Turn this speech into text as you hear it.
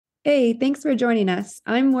Hey, thanks for joining us.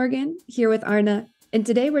 I'm Morgan, here with Arna, and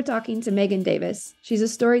today we're talking to Megan Davis. She's a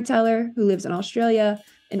storyteller who lives in Australia,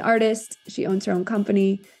 an artist. She owns her own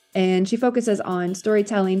company, and she focuses on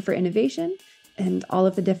storytelling for innovation and all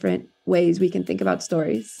of the different ways we can think about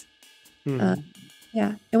stories. Uh, Hmm.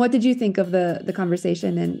 yeah. And what did you think of the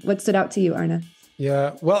conversation, and what stood out to you, Arna?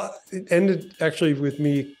 Yeah, well, it ended actually with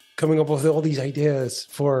me coming up with all these ideas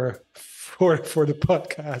for the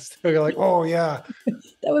podcast. You're like, oh yeah,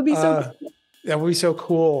 That would be so uh, cool. that would be so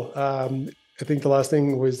cool. I think the last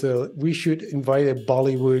thing was we should invite a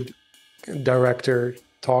Bollywood director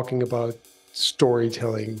talking about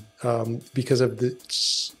storytelling because of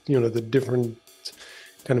the different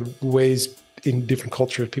kind of ways in different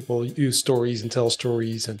cultures people use stories and tell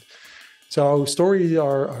stories. And so stories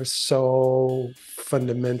are so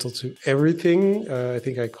fundamental to everything. I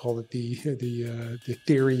think I call it the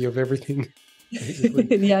theory of everything,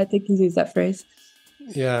 basically. Yeah, I think you used that phrase.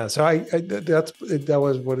 Yeah. So that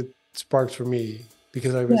was what it sparked for me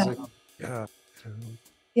because I was Yeah. like, yeah, I don't know.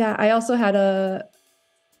 Yeah, I also had a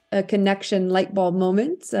connection light bulb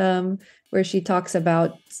moment where she talks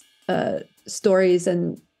about stories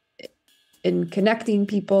and in connecting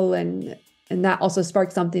people and that also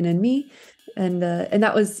sparked something in me and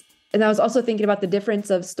that was also thinking about the difference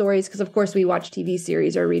of stories because of course we watch TV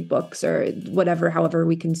series or read books or whatever however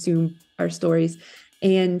we consume our stories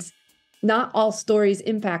and not all stories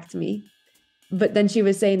impact me but then she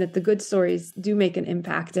was saying that the good stories do make an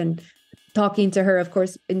impact and talking to her of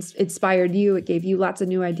course inspired you. It gave you lots of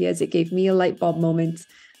new ideas. It gave me a light bulb moment.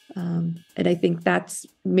 And I think that's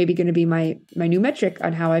maybe going to be my new metric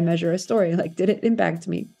on how I measure a story. Like, did it impact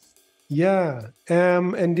me? Yeah.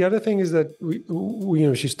 And the other thing is that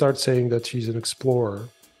she starts saying that she's an explorer,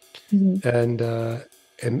 Mhm.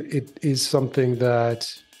 and it is something that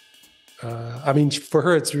I mean, for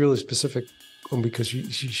her, it's really specific because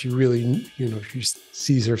she really, she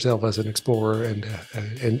sees herself as an explorer and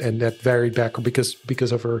that varied background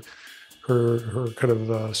because of her kind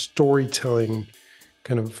of storytelling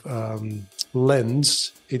kind of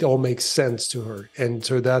lens. It all makes sense to her, and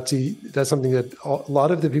so that's something that a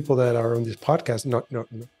lot of the people that are on this podcast, not no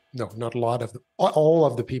no no, not a lot of all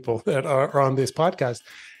of the people that are on this podcast,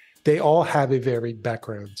 they all have a varied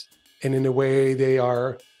background, and in a way, they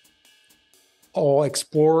are all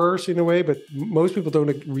explorers in a way, but most people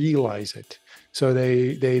don't realize it. So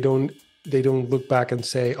they don't look back and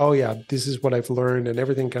say, "Oh yeah, this is what I've learned," and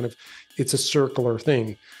everything kind of it's a circular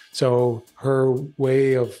thing. So her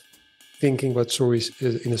way of thinking about stories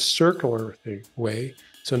is in a circular way.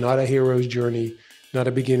 So not a hero's journey, not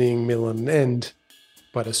a beginning, middle, and end,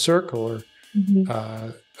 but a circular Mhm.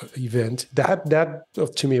 uh, event. That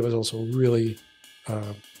to me was also really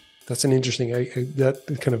uh, that's an interesting. That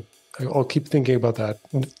kind of I'll keep thinking about that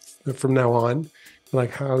from now on.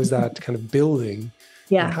 Like how is that kind of building, and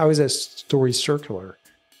Yeah. how is that story circular?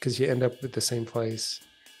 Because you end up at the same place.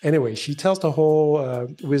 Anyway, she tells the whole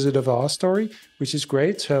Wizard of Oz story, which is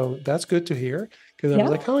great. So that's good to hear because I was Yeah.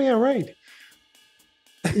 like, oh yeah, right.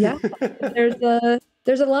 Yeah. There's a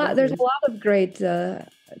Okay. lot of great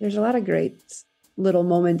there's a lot of great little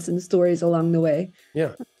moments and stories along the way.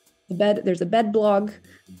 Yeah. There's a bed blog.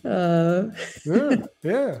 Uh Yeah.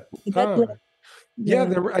 Yeah. the bed Ah. blog. Yeah,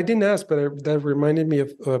 Yeah. I didn't ask, but that reminded me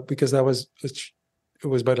of because it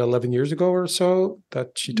was about 11 years ago or so that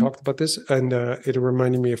she Mhm. talked about this, and it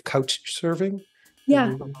reminded me of couch surfing.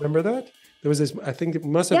 Yeah. You remember that? There was this. I think it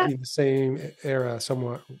must have Yeah. been the same era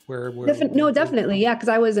somewhat No, definitely. Yeah, because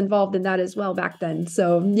I was involved in that as well back then.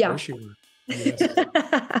 So of yeah. course you were. Yes.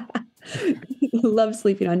 Love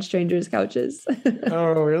sleeping on strangers' couches.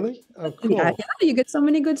 Oh, really? Oh, Yeah, cool. yeah, you get so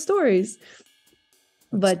many good stories.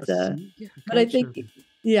 But That's uh yeah, but I couch think surfing.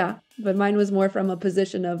 yeah, but mine was more from a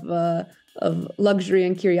position of luxury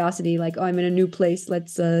and curiosity, like, oh, I'm in a new place.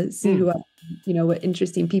 Let's see Hmm. what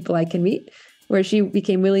interesting people I can meet. Where she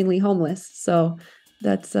became willingly homeless. So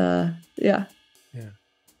that's yeah, Yeah.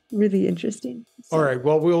 really interesting. All So right.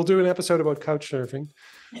 Well, we'll do an episode about couch surfing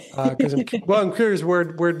because I'm curious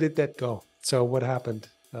where did that go? So what happened?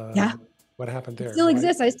 yeah, What happened it there? still Why?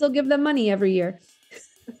 exists. I still give them money every year.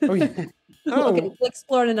 Oh, yeah. Okay, Oh, we'll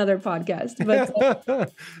explore in another podcast. But oh,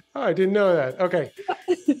 I didn't know that. Okay.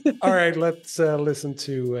 All right. Let's listen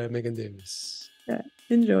to Megan Davis. yeah,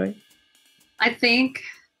 enjoy. I think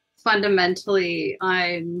fundamentally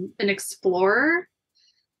I'm an explorer.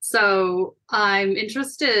 So I'm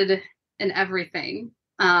interested in everything.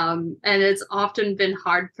 And it's often been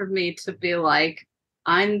hard for me to be like,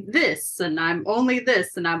 I'm this and I'm only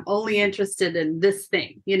this and I'm only interested in this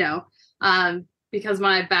thing, because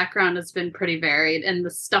my background has been pretty varied and the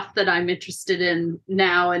stuff that I'm interested in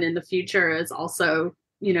now and in the future is also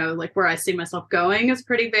like where I see myself going is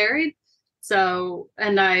pretty varied. So,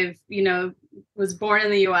 and I've, was born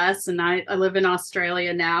in the US, and I live in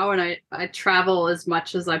Australia now, and I travel as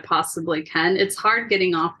much as I possibly can. It's hard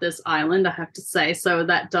getting off this island, I have to say. So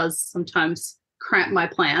that does sometimes cramp my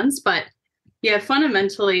plans. But yeah,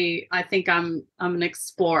 fundamentally, I think I'm an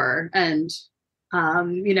explorer, and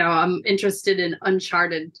I'm interested in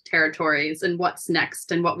uncharted territories and what's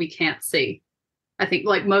next and what we can't see. I think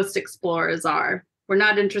like most explorers are. We're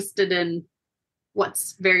not interested in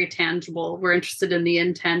what's very tangible. We're interested in the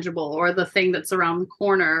intangible, or the thing that's around the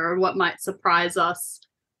corner, or what might surprise us.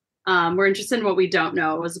 We're interested in what we don't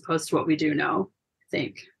know as opposed to what we do know, I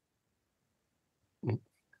think.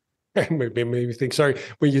 Maybe think, sorry,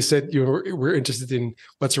 when you said we're interested in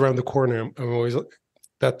what's around the corner, I'm always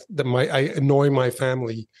I annoy my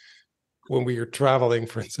family when we are traveling,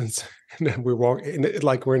 for instance, and then we walk in,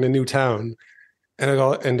 like we're in a new town, and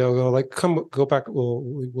they'll go like, go back,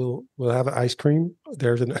 we'll have ice cream.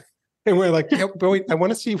 And we're like, yeah, but wait, I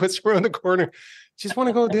want to see what's around the corner. Just want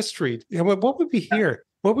to go this street. Yeah, well, what would be here?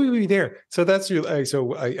 What would be there? So that's your.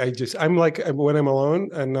 So I'm like, when I'm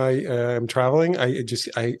alone and I'm traveling, I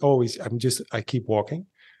keep walking.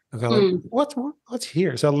 I go like, what's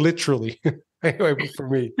here? So literally, anyway, for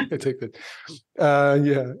me, I take that.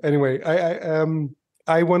 Yeah. Anyway,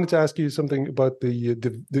 I wanted to ask you something about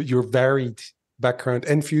your varied background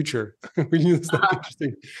and future. It's not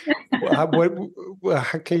interesting. How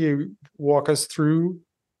can you walk us through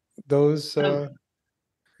those?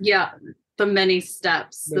 Yeah, the many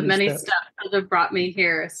steps that have brought me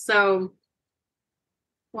here. So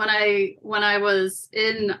when I was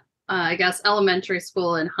in, I guess, elementary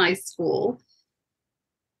school and high school,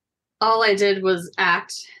 all I did was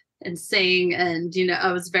act and sing, and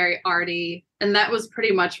I was very arty, and that was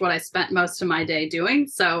pretty much what I spent most of my day doing.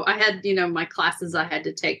 So I had my classes I had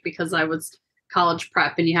to take because I was college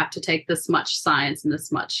prep, and you have to take this much science and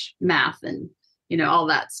this much math and all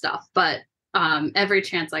that stuff. But every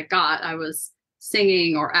chance I got, I was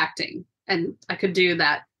singing or acting, and I could do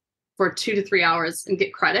that for 2 to 3 hours and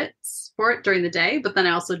get credits for it during the day. But then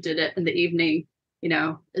I also did it in the evening,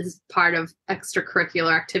 as part of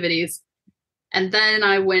extracurricular activities. And then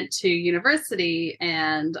I went to university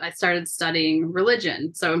and I started studying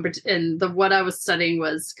religion. So what I was studying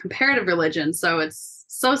was comparative religion. So it's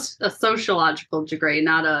a sociological degree,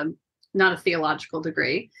 not a theological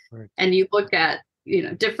degree. Right. And you look at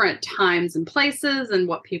different times and places and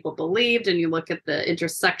what people believed, and you look at the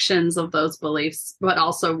intersections of those beliefs, but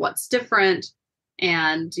also what's different.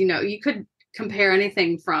 And you could compare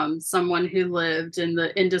anything from someone who lived in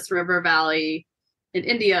the Indus River Valley in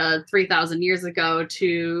India 3,000 years ago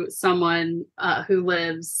to someone who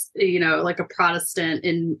lives, like a Protestant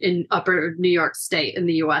in upper New York State in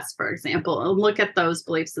the US, for example, and look at those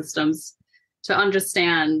belief systems to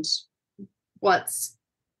understand what's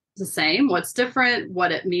the same, what's different,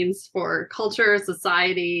 what it means for culture,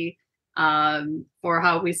 society, for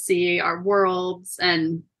how we see our worlds.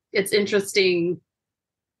 And it's interesting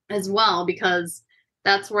as well, because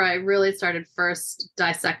that's where I really started first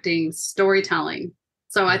dissecting storytelling.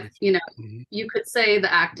 So you could say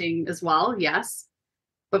the acting as well, yes.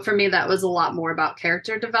 But for me, that was a lot more about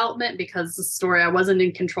character development, because the story, I wasn't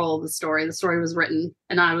in control of the story. The story was written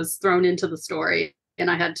and I was thrown into the story,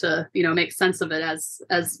 and I had to, make sense of it as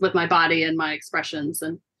with my body and my expressions.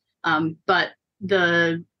 And, but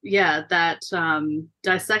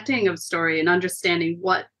dissecting of story and understanding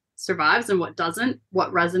what survives and what doesn't,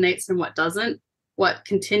 what resonates and what doesn't, what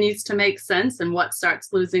continues to make sense and what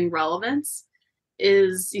starts losing relevance,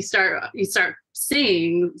 is you start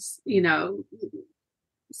seeing,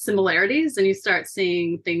 similarities, and you start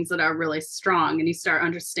seeing things that are really strong, and you start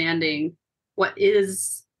understanding what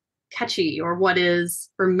is catchy, or what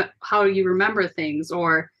is how you remember things,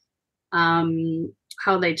 or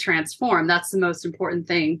how they transform. That's the most important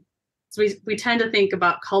thing. So we tend to think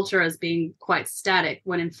about culture as being quite static,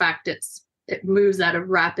 when in fact it moves at a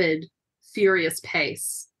rapid, furious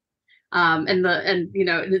pace.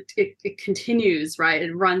 It continues, right?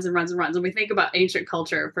 It runs and runs and runs. And we think about ancient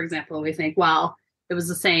culture, for example, we think, well, it was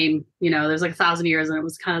the same, there's like 1,000 years and it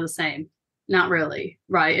was kind of the same. Not really,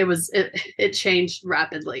 right? It changed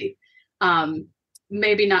rapidly.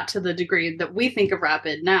 Maybe not to the degree that we think of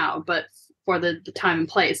rapid now, but for the time and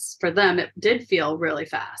place, for them, it did feel really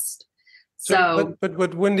fast. So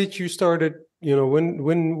but when did you start it?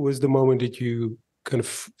 When was the moment that you kind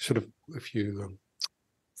of sort of, if you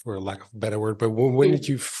for lack of a better word, but when did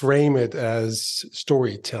you frame it as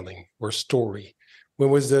storytelling or story? When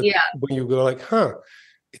was that? Yeah. When you go like,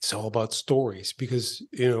 it's all about stories? Because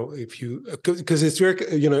because it's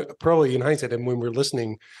very, probably in hindsight, and when we're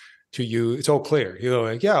listening, to you, it's all clear.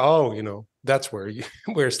 Like, yeah, oh, that's where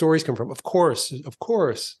where stories come from. Of course.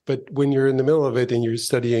 But when you're in the middle of it and you're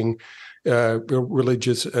studying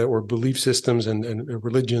religious or belief systems and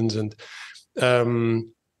religions, and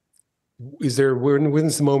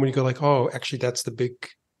when's the moment you go like, oh, actually, that's the big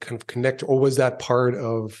kind of connect, or was that part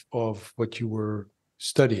of what you were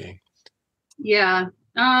studying? Yeah.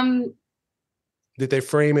 Did they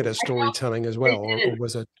frame it as storytelling as well, or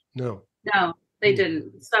was it no? No, they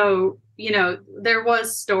didn't. So, there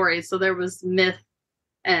was story. So there was myth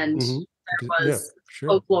and there was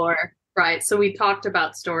folklore, right? So we talked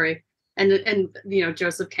about story, and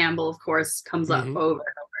Joseph Campbell, of course, comes up over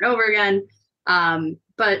and over again.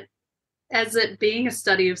 But as it being a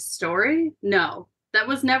study of story, no, that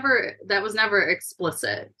was never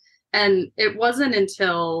explicit. And it wasn't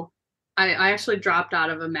until I actually dropped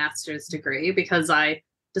out of a master's degree because I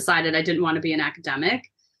decided I didn't want to be an academic.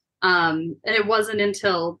 And it wasn't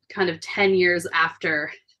until kind of 10 years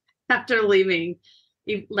after leaving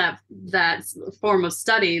that form of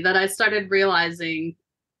study that I started realizing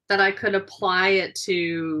that I could apply it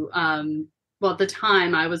to, at the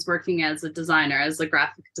time I was working as a designer, as a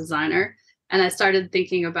graphic designer. And I started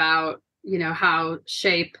thinking about, how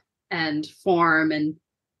shape and form and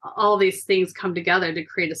all these things come together to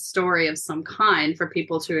create a story of some kind for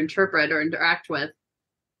people to interpret or interact with.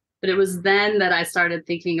 But it was then that I started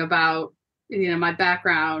thinking about, my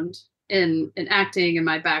background in acting and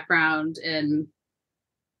my background in,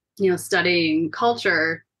 studying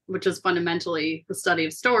culture, which is fundamentally the study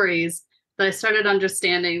of stories, that I started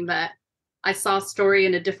understanding that I saw story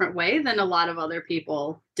in a different way than a lot of other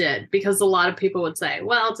people did, because a lot of people would say,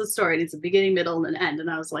 well, it's a story, and it's a beginning, middle, and an end. And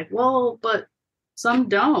I was like, well, but some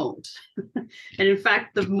don't. And in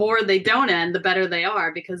fact, the more they don't end, the better they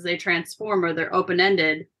are, because they transform or they're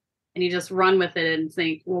open-ended, and you just run with it and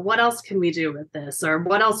think, well, what else can we do with this? Or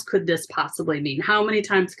what else could this possibly mean? How many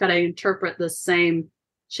times could I interpret the same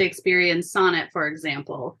Shakespearean sonnet, for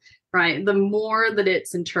example, right? The more that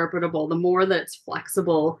it's interpretable, the more that it's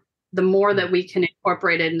flexible, the more that we can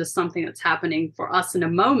incorporate it into something that's happening for us in a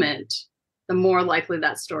moment, the more likely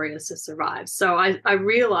that story is to survive. So I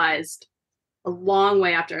realized a long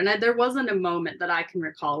way after, and there wasn't a moment that I can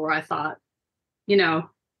recall where I thought,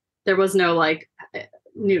 there was no like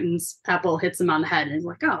Newton's apple hits him on the head and he's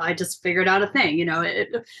like, oh, I just figured out a thing.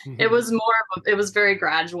 It was it was very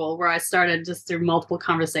gradual, where I started just through multiple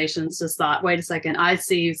conversations, just thought, wait a second, I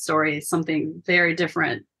see story something very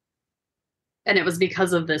different. And it was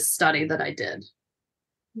because of this study that I did.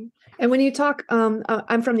 And when you talk,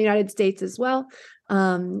 I'm from the United States as well,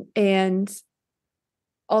 and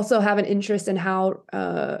also have an interest in how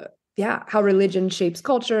religion shapes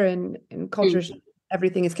culture and culture,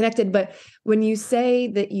 everything is connected. But when you say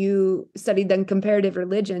that you studied then comparative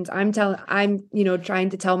religions, I'm trying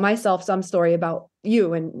to tell myself some story about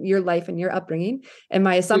you and your life and your upbringing. And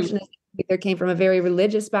my assumption is either came from a very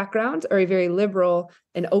religious background or a very liberal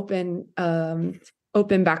and open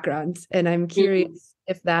background. And I'm curious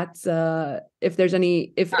if that's if there's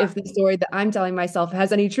any if the story that I'm telling myself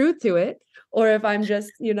has any truth to it, or if I'm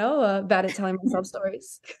just bad at telling myself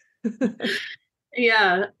stories.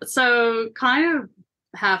 Yeah, so kind of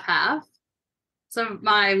half. So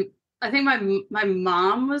I think my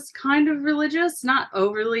mom was kind of religious, not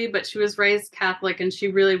overly, but she was raised Catholic, and she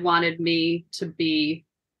really wanted me to be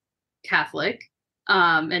Catholic,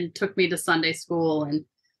 and took me to Sunday school. And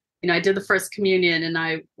I did the first communion, and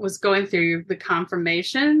I was going through the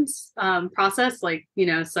confirmations process, so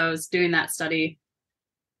I was doing that study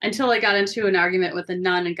until I got into an argument with a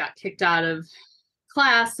nun and got kicked out of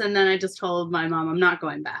class. And then I just told my mom, I'm not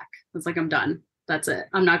going back. I was like, I'm done. That's it.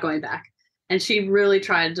 I'm not going back. And she really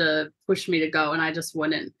tried to push me to go, and I just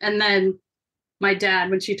wouldn't. And then my dad,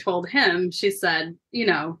 when she told him, she said,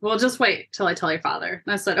 well, just wait till I tell your father.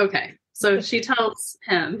 And I said, okay. So she tells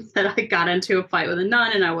him that I got into a fight with a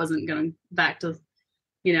nun and I wasn't going back to,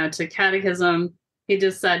 to catechism. He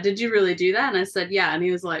just said, did you really do that? And I said, yeah. And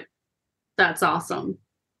he was like, that's awesome.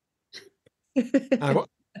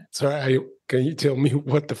 Sorry, can you tell me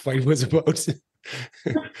what the fight was about?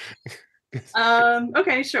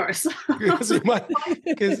 Okay, sure. So, because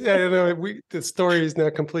I don't know, the story is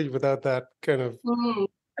not complete without that kind of.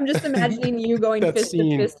 I'm just imagining you going fist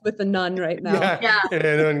to fist with a nun right now. Yeah. And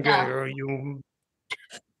then going, oh, you.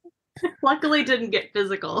 Luckily, didn't get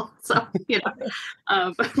physical, so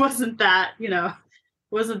but wasn't that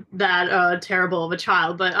terrible of a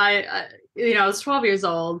child. But I was 12 years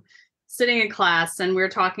old, sitting in class, and we were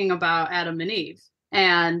talking about Adam and Eve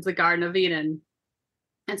and the Garden of Eden.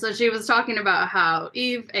 And so she was talking about how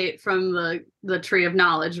Eve ate from the tree of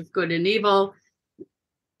knowledge of good and evil.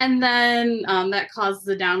 And then that caused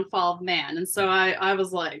the downfall of man. And so I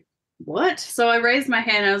was like, what? So I raised my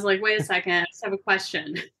hand. I was like, wait a second, I just have a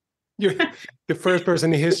question. You're the first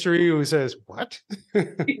person in history who says, what?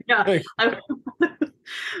 Yeah. Like,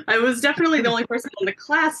 I was definitely the only person in the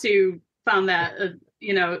class who found that,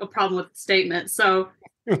 a problem with the statement. So,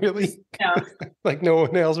 really? yeah. Like no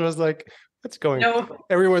one else was like, what's going on? No,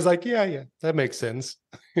 Everyone's like, yeah, that makes sense.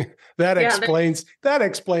 that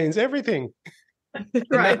explains everything.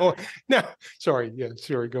 Right. No, sorry. Yeah,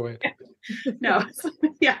 sorry. Go ahead. no.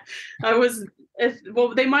 Yeah.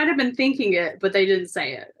 Well, they might have been thinking it, but they didn't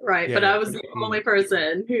say it. Right. Yeah, But I was the only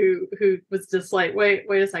person who was just like, wait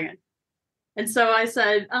a second. And so I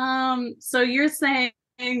said, so you're saying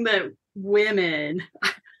that women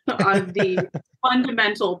are the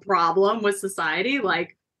fundamental problem with society?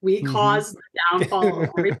 Like we cause the downfall of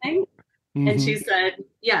everything? And she said,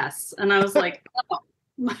 yes. And I was like, oh.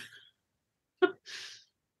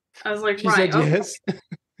 I was like, she right. said yes.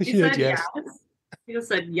 She said yes. She just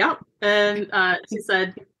said, yep. And she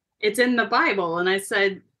said, it's in the Bible. And I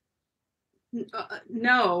said,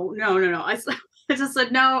 no. I just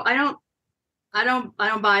said, no, I don't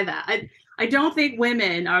buy that. I don't think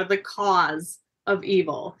women are the cause of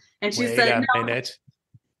evil. And she said, no. Minute.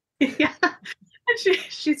 Yeah. And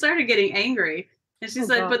she started getting angry. And she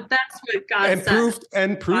said, but that's what God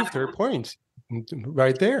said. Proved her point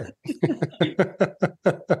right there.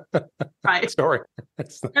 Right. Sorry.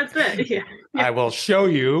 That's it. Yeah. I will show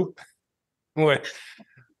you what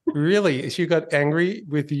really she got angry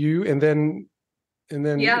with you and then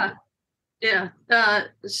yeah.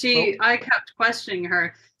 I kept questioning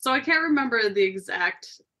her. So I can't remember the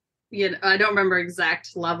exact, I don't remember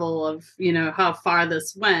exact level of, how far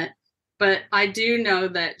this went, but I do know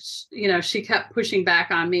that, she kept pushing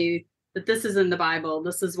back on me that this is in the Bible.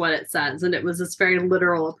 This is what it says. And it was this very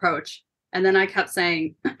literal approach. And then I kept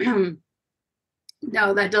saying,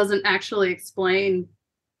 no, that doesn't actually explain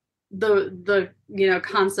the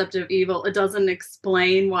concept of evil. It doesn't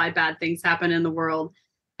explain why bad things happen in the world.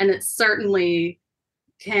 And it certainly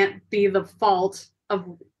can't be the fault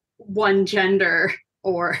of one gender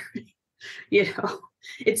or,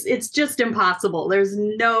 it's just impossible. There's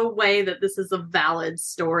no way that this is a valid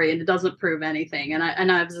story and it doesn't prove anything. And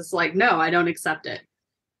I was just like, no, I don't accept it.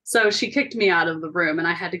 So she kicked me out of the room and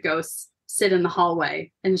I had to go sit in the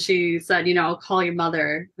hallway. And she said, I'll call your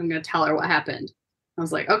mother. I'm going to tell her what happened. I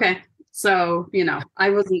was like, okay. So, I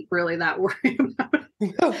wasn't really that worried about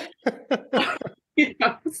it.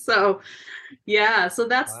 So yeah, so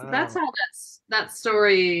that's how that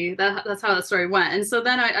story that's how that story went. And so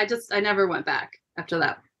then I never went back after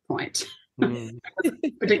that point. I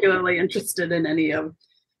wasn't particularly interested in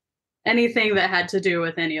anything that had to do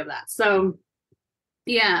with any of that. So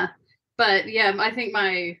yeah, but yeah, I think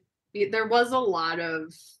there was a lot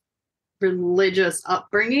of religious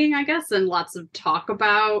upbringing, I guess, and lots of talk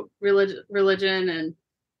about religion. And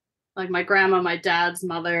like my grandma, my dad's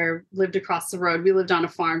mother lived across the road. We lived on a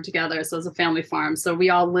farm together. So it was a family farm. So we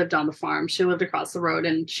all lived on the farm. She lived across the road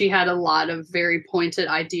and she had a lot of very pointed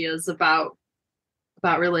ideas about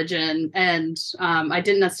religion. And I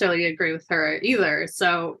didn't necessarily agree with her either.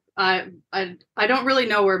 So I don't really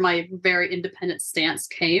know where my very independent stance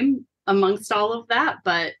came amongst all of that,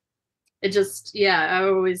 but it just, I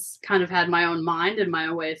always kind of had my own mind and my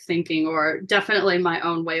own way of thinking, or definitely my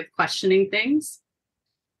own way of questioning things.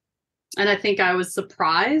 And I think I was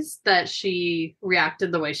surprised that she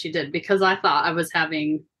reacted the way she did, because I thought I was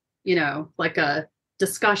having, like a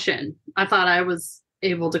discussion. I thought I was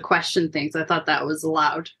able to question things. I thought that was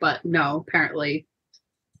allowed, but no, apparently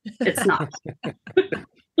it's not.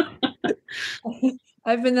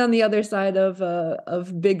 I've been on the other side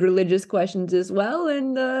of big religious questions as well,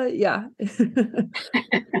 and yeah,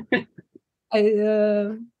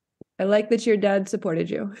 I like that your dad supported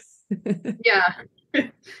you. Yeah.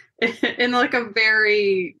 In like a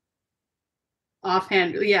very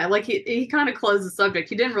offhand, like he kind of closed the subject.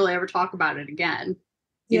 He didn't really ever talk about it again,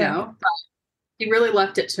 you know. But he really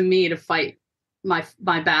left it to me to fight my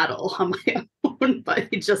battle on my own. But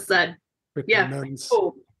he just said, "Yeah,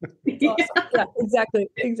 cool." Awesome. Yeah, exactly.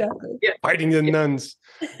 Yeah. Fighting the nuns.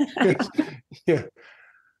 Yeah.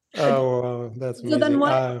 Oh, that's amazing. So then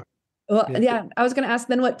what? I was going to ask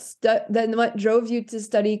then what drove you to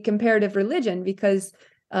study comparative religion, because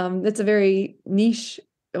that's a very niche.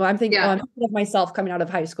 Well, I'm thinking of myself coming out of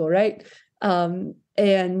high school, right? And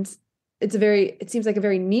it seems like a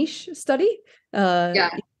very niche study. And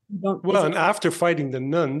after fighting the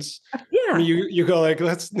nuns, yeah, you go like,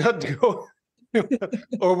 let's not go. Or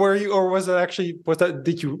did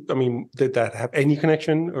that have any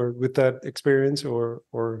connection or with that experience or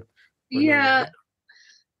yeah.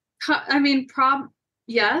 I mean,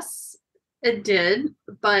 yes, it did,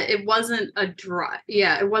 but it wasn't a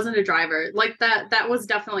it wasn't a driver. Like that was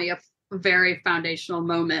definitely a very foundational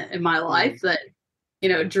moment in my life that,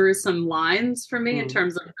 drew some lines for me in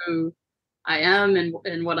terms of who I am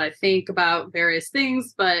and what I think about various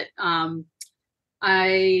things. But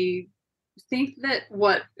I think that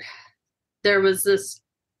there was this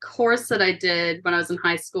course that I did when I was in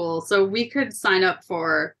high school. So we could sign up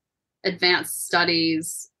for advanced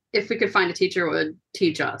studies if we could find a teacher who would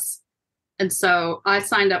teach us. And so I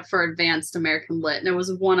signed up for advanced American Lit, and it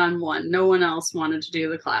was one-on-one. No one else wanted to do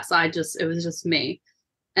the class. It was just me.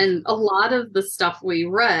 And a lot of the stuff we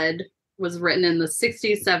read was written in the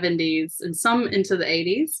 60s, 70s, and some into the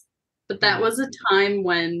 80s. But that was a time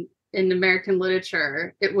when in American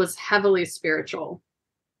literature, it was heavily spiritual,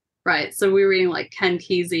 right? So we were reading like Ken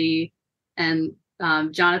Kesey and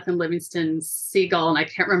Jonathan Livingston Seagull, and I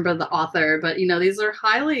can't remember the author, but these are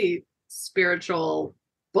highly spiritual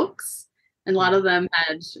books, and a lot of them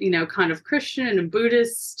had kind of Christian and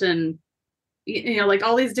Buddhist and like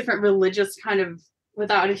all these different religious kind of,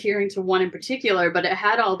 without adhering to one in particular, but it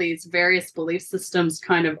had all these various belief systems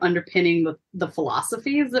kind of underpinning the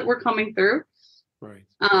philosophies that were coming through, right?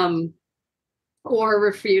 Or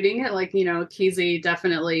refuting it. Like Kesey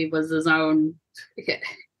definitely was his own.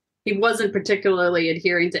 He wasn't particularly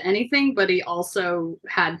adhering to anything, but he also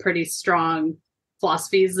had pretty strong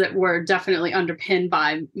philosophies that were definitely underpinned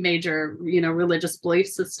by major, religious belief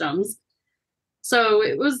systems. So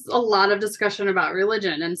it was a lot of discussion about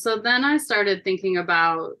religion. And so then I started thinking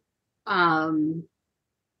about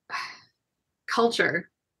culture,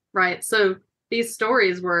 right? So these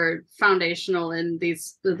stories were foundational in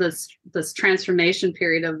this transformation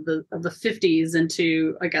period of the 50s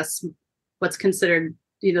into, I guess, what's considered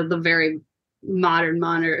the very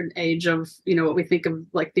modern age of what we think of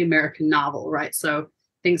like the American novel, right? So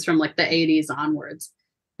things from like the 80s onwards,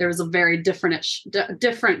 there was a very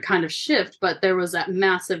different kind of shift, but there was that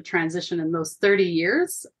massive transition in those 30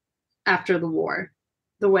 years after the war,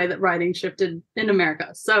 the way that writing shifted in America.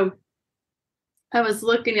 So I was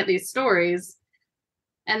looking at these stories,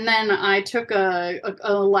 and then I took an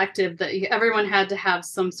elective that everyone had to have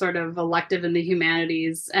some sort of elective in the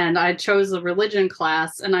humanities. And I chose a religion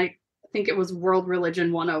class, and I think it was World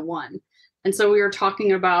Religion 101. And so we were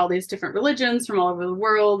talking about all these different religions from all over the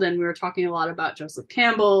world. And we were talking a lot about Joseph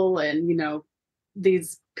Campbell and,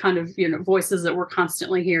 these kind of, voices that we're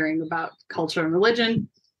constantly hearing about culture and religion.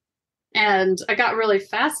 And I got really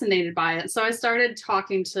fascinated by it. So I started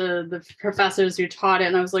talking to the professors who taught it.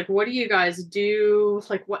 And I was like, what do you guys do?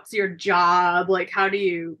 Like, what's your job? Like, how do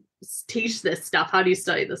you teach this stuff? How do you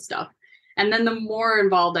study this stuff? And then the more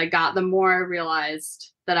involved I got, the more I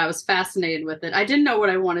realized that I was fascinated with it. I didn't know what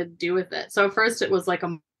I wanted to do with it. So first it was like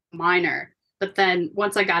a minor. But then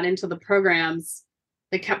once I got into the programs,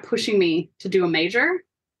 they kept pushing me to do a major.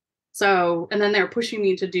 So, and then they were pushing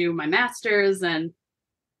me to do my master's. And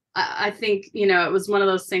I think, it was one of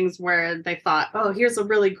those things where they thought, oh, here's a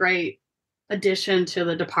really great addition to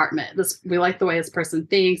the department. We like the way this person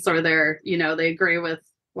thinks, or they agree with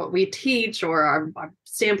what we teach or our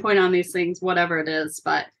standpoint on these things, whatever it is.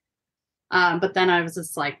 But then I was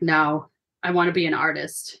just like, no, I want to be an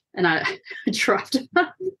artist. And I dropped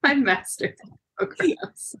my master's program.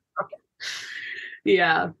 So,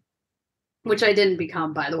 yeah. Which I didn't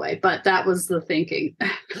become, by the way, but that was the thinking.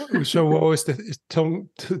 So what was tell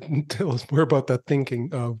us more about that thinking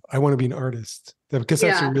of, I want to be an artist? Because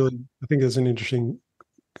that's I think that's an interesting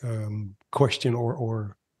question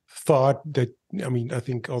or thought that, I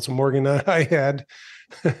think also Morgan and I had,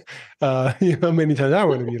 many times. I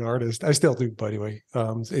want to be an artist. I still do, by the way.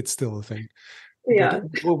 It's still a thing. Yeah.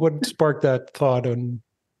 But what sparked that thought, and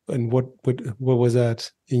what was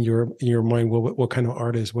that in your mind? What kind of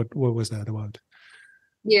artist? What was that about?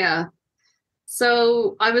 Yeah.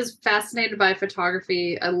 So I was fascinated by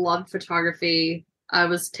photography. I loved photography. I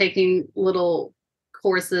was taking little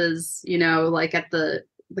courses, like at the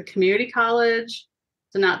community college.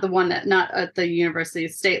 So not at the university,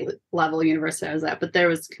 state level university I was at, but there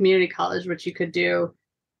was community college, which you could do.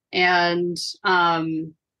 And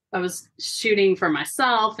I was shooting for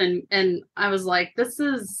myself, and I was like,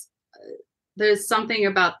 there's something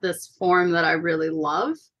about this form that I really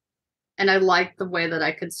love. And I liked the way that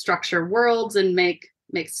I could structure worlds and make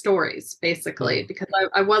stories, basically, because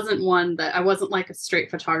I wasn't like a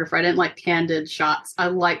straight photographer. I didn't like candid shots. I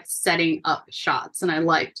liked setting up shots, and I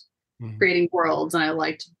liked creating worlds, and I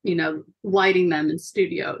liked, lighting them in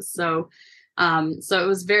studios. So it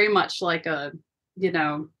was very much like a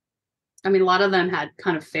lot of them had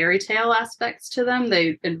kind of fairy tale aspects to them.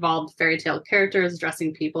 They involved fairy tale characters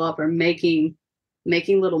dressing people up or making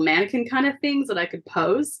making little mannequin kind of things that I could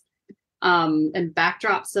pose, and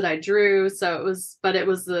backdrops that I drew. So it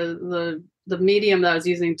was the medium that I was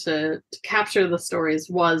using to capture the stories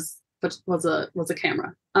was a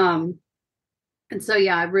camera. And so,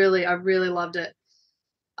 yeah, I really loved it.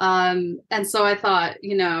 And so I thought,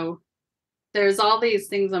 there's all these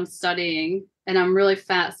things I'm studying and I'm really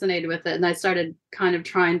fascinated with it. And I started kind of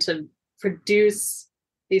trying to produce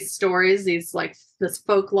these stories, these like this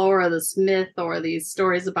folklore or this myth or these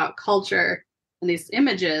stories about culture and these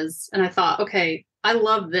images. And I thought, okay, I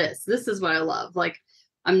love this. This is what I love. Like,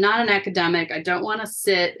 I'm not an academic. I don't want to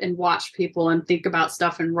sit and watch people and think about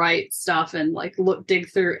stuff and write stuff and like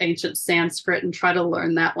dig through ancient Sanskrit and try to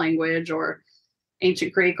learn that language, or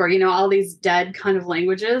ancient Greek, or all these dead kind of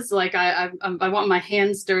languages. Like I want my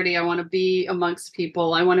hands dirty. I want to be amongst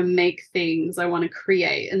people. I want to make things. I want to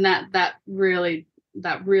create, and that really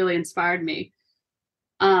inspired me.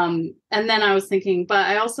 And then I was thinking, but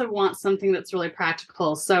I also want something that's really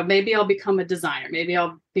practical. So maybe I'll become a designer. Maybe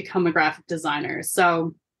I'll become a graphic designer.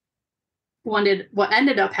 So what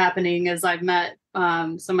ended up happening is I've met,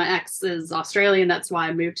 so my ex is Australian. That's why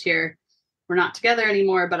I moved here. We're not together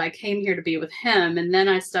anymore, but I came here to be with him. And then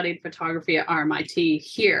I studied photography at RMIT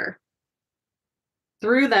here.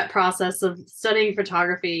 Through that process of studying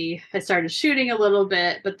photography, I started shooting a little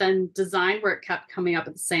bit, but then design work kept coming up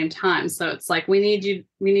at the same time. So it's like, we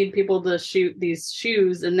need people to shoot these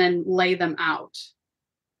shoes and then lay them out.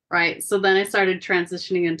 Right. So then I started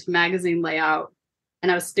transitioning into magazine layout,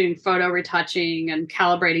 and I was doing photo retouching and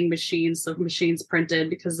calibrating machines. So machines printed,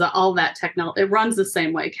 because all that technology, it runs the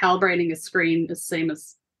same way. Calibrating a screen is the same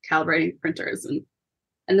as calibrating printers.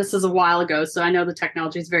 And this is a while ago, so I know the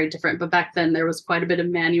technology is very different, but back then there was quite a bit of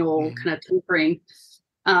manual kind of tinkering.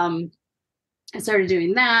 I started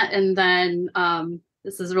doing that, and then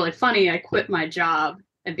this is really funny. I quit my job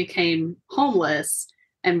and became homeless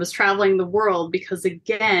and was traveling the world because,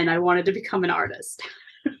 again, I wanted to become an artist.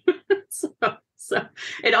 So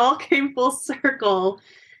it all came full circle.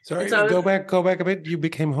 Sorry, so go back a bit. You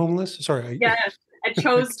became homeless? Sorry. Yeah, I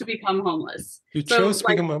chose to become homeless. You chose to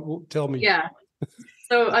become, tell me. Yeah.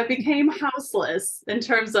 So I became houseless in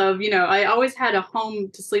terms of, I always had a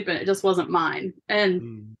home to sleep in. It just wasn't mine.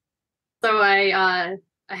 And so I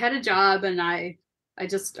had a job, and I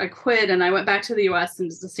quit, and I went back to the US and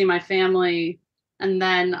just to see my family. And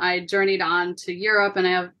then I journeyed on to Europe, and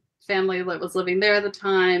I have family that was living there at the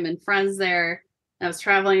time and friends there. And I was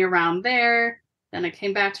traveling around there. Then I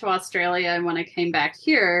came back to Australia. And when I came back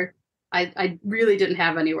here, I really didn't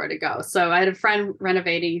have anywhere to go. So I had a friend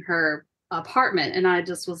renovating her apartment, and I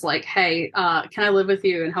just was like, hey, can I live with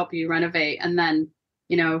you and help you renovate? And then,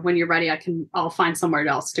 when you're ready, I'll find somewhere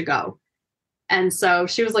else to go. And so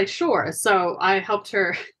she was like, sure. So I helped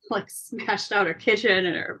her like smashed out her kitchen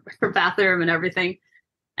and her bathroom and everything.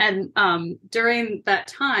 And during that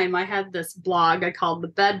time, I had this blog I called the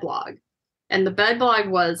Bed Blog. And the bed blog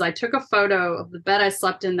was, I took a photo of the bed I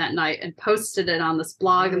slept in that night and posted it on this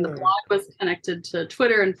blog. And the blog was connected to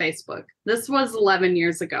Twitter and Facebook. This was 11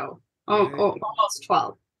 years ago. Almost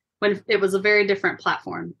 12, when it was a very different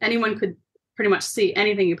platform. Anyone could pretty much see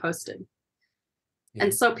anything you posted. Yeah.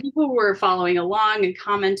 And so people were following along and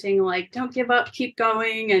commenting like, don't give up, keep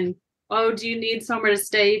going. And, oh, do you need somewhere to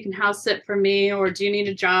stay? You can house sit for me. Or do you need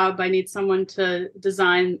a job? I need someone to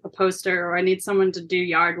design a poster, or I need someone to do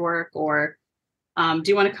yard work, or do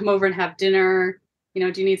you want to come over and have dinner? Do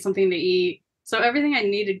you need something to eat? So everything I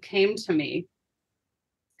needed came to me.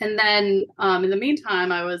 And then in the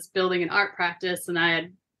meantime, I was building an art practice, and I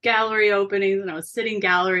had gallery openings, and I was sitting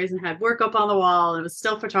galleries and had work up on the wall, and it was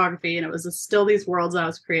still photography, and it was still these worlds I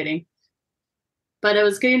was creating. But it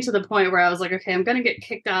was getting to the point where I was like, okay, I'm going to get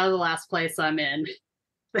kicked out of the last place I'm in.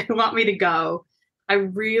 They want me to go. I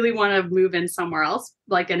really want to move in somewhere else,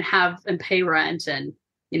 like, and pay rent and,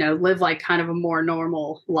 live like kind of a more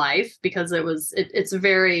normal life, because it's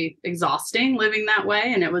very exhausting living that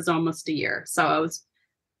way. And it was almost a year. So I was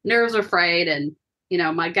nerves were frayed, and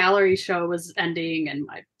my gallery show was ending, and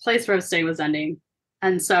my place where I was staying was ending.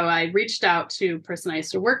 And so I reached out to a person I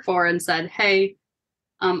used to work for and said, hey,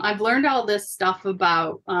 I've learned all this stuff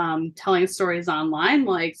about telling stories online,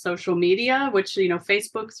 like social media, which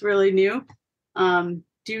Facebook's really new.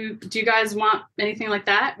 Do you guys want anything like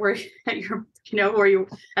that, where you're where you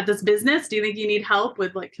at this business? Do you think you need help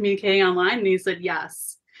with like communicating online? And he said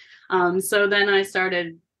yes. So then I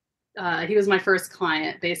started. He was my first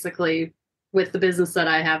client, basically, with the business that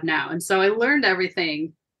I have now. And so I learned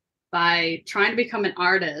everything by trying to become an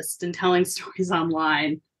artist and telling stories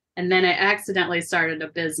online. And then I accidentally started a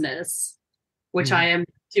business, which I am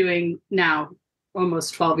doing now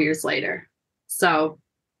almost 12 years later. So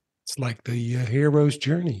It's like the hero's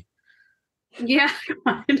journey. Yeah.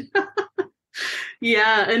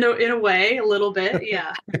 Yeah, in a way, a little bit.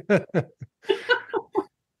 Yeah.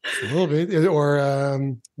 A little bit, or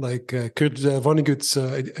like Kurt Vonnegut's.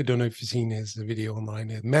 I don't know if you've seen his video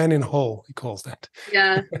online. Man in Hole, he calls that.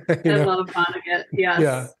 Yeah. You I know? love Vonnegut. Yes.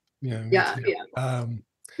 Yeah, yeah, me Yeah. too. Yeah.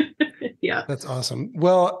 Yeah. That's awesome.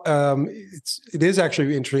 Well, it is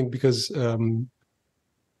actually interesting because, and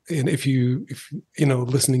if you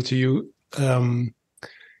listening to you,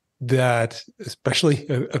 that especially,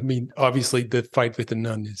 I mean, obviously the fight with the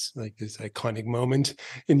nun is like this iconic moment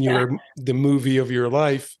in the movie of your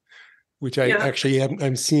life, which I actually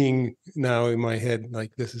I'm seeing now in my head.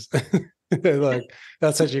 Like this is like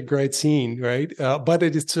that's such a great scene, right? But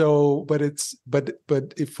it is so. But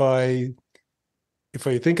if I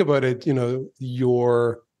think about it,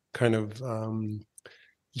 you're kind of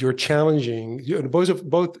you're challenging.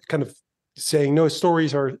 Both kind of saying no.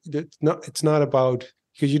 Stories are not. It's not about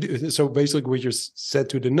because you do. So basically, what you said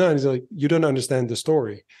to the nun is like you don't understand the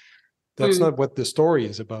story. That's not what the story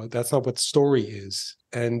is about. That's not what story is.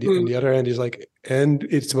 And on the other hand is like, and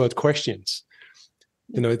it's about questions.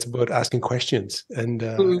 It's about asking questions, and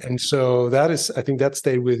so that is, I think that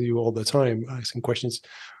stayed with you all the time, asking questions.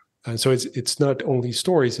 And so it's not only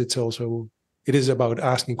stories; it is about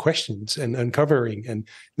asking questions and uncovering. And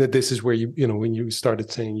that this is where when you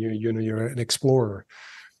started saying you're an explorer,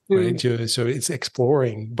 right? So it's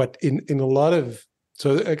exploring, but in a lot of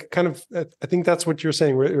I think that's what you're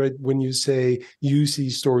saying, right? When you say you see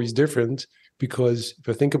stories different, because if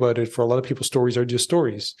I think about it, for a lot of people, stories are just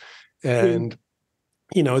stories, and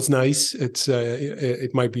it's nice.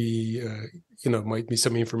 It might be might be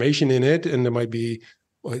some information in it, and there might be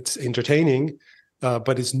it's entertaining,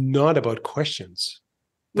 but it's not about questions.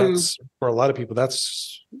 That's for a lot of people.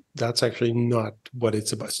 That's actually not what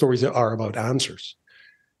it's about. Stories are about answers.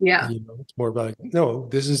 Yeah. It's more about no,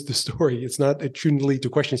 this is the story. It shouldn't lead to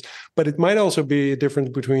questions, but it might also be a difference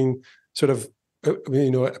between sort of,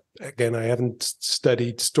 again, I haven't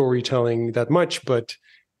studied storytelling that much, but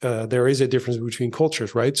there is a difference between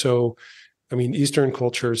cultures, right? So, I mean, Eastern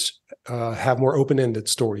cultures have more open-ended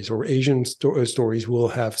stories, or Asian stories will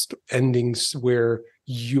have endings where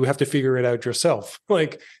you have to figure it out yourself.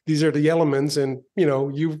 Like these are the elements, and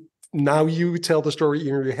you tell the story in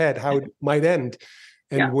your head how it might end.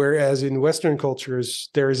 And whereas in Western cultures,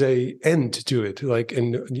 there is a end to it, like,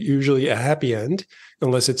 and usually a happy end,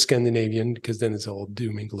 unless it's Scandinavian, because then it's all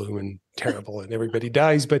doom and gloom and terrible and everybody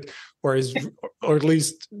dies. But or at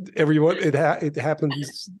least everyone, it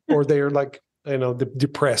happens, or they're like,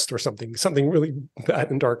 depressed or something really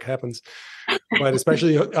bad and dark happens. But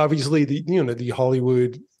especially, obviously, the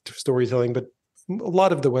Hollywood storytelling, but a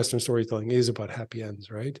lot of the Western storytelling is about happy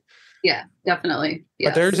ends, right? Yeah, definitely. Yes.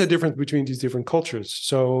 But there's a difference between these different cultures.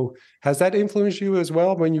 So has that influenced you as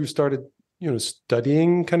well when you started,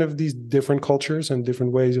 studying kind of these different cultures and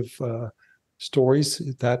different ways of stories?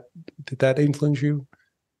 Did that influence you?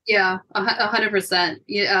 Yeah, 100%.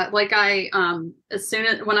 Yeah, like as soon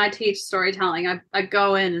as when I teach storytelling, I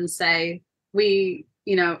go in and say we,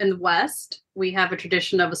 in the West, we have a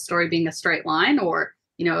tradition of a story being a straight line, or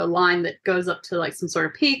a line that goes up to like some sort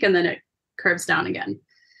of peak and then it curves down again.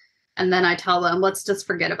 And then I tell them, let's just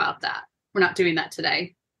forget about that. We're not doing that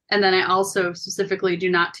today. And then I also specifically do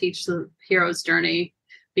not teach the hero's journey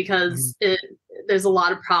because there's a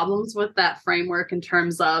lot of problems with that framework in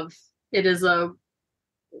terms of it is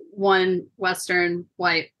one Western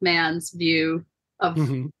white man's view of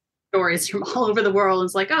stories from all over the world.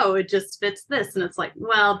 It's like, oh, it just fits this. And it's like,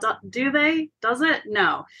 well, do they? Does it?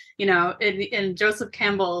 No. In Joseph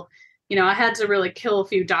Campbell, I had to really kill a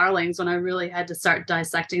few darlings when I really had to start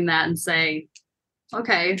dissecting that and say,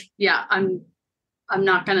 okay, yeah, I'm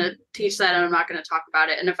not going to teach that, and I'm not going to talk about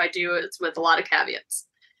it. And if I do, it's with a lot of caveats,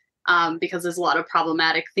 because there's a lot of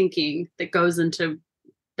problematic thinking that goes into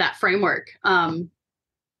that framework.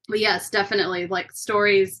 But yes, definitely, like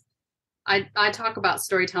stories. I talk about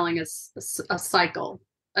storytelling as a cycle,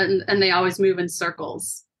 and they always move in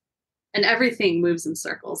circles. And everything moves in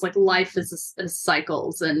circles. Like life is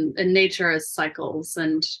cycles, and nature is cycles,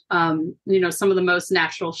 and some of the most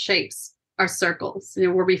natural shapes are circles.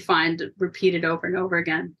 Where we find repeated over and over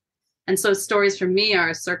again. And so stories for me are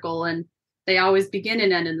a circle, and they always begin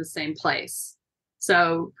and end in the same place.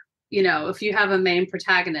 So if you have a main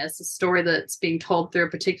protagonist, a story that's being told through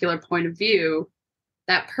a particular point of view,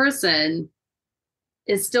 that person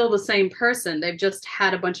is still the same person. They've just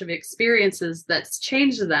had a bunch of experiences that's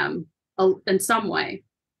changed them in some way.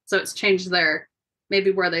 So it's changed their,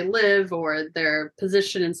 maybe where they live or their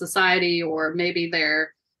position in society, or maybe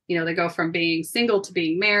they're, they go from being single to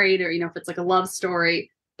being married, or, if it's like a love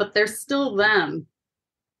story, but they're still them,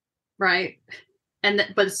 right?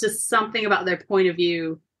 But it's just something about their point of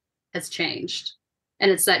view has changed. And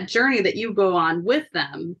it's that journey that you go on with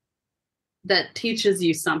them that teaches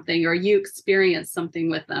you something, or you experience something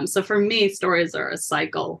with them. So for me, stories are a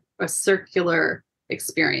cycle, a circular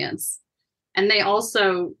experience. And they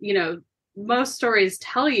also, most stories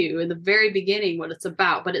tell you in the very beginning what it's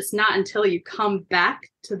about, but it's not until you come back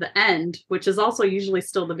to the end, which is also usually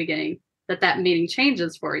still the beginning, that meaning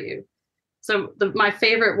changes for you. So my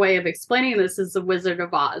favorite way of explaining this is The Wizard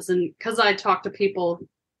of Oz. And because I talk to people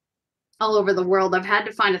all over the world, I've had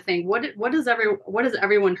to find a thing. What has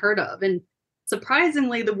everyone heard of? And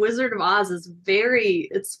surprisingly, The Wizard of Oz is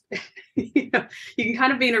it's you can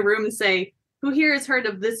kind of be in a room and say, who here has heard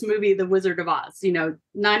of this movie, The Wizard of Oz?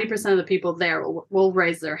 90% of the people there will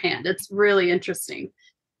raise their hand. It's really interesting.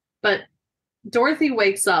 But Dorothy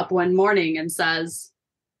wakes up one morning and says,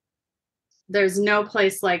 there's no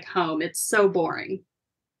place like home. It's so boring.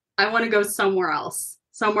 I want to go somewhere else,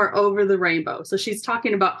 somewhere over the rainbow. So she's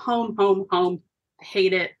talking about home, home, home. I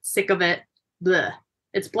hate it, sick of it. Blech.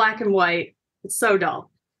 It's black and white. It's so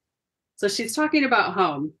dull. So she's talking about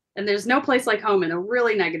home, and there's no place like home in a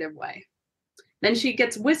really negative way. Then she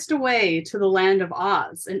gets whisked away to the land of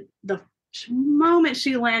Oz. And the moment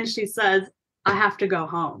she lands, she says, I have to go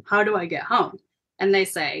home. How do I get home? And they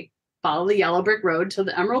say, follow the yellow brick road to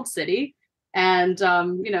the Emerald City. And,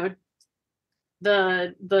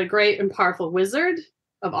 the great and powerful Wizard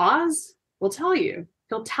of Oz will tell you.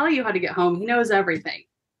 He'll tell you how to get home. He knows everything.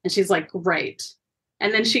 And she's like, great.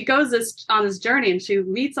 And then she goes on this journey, and she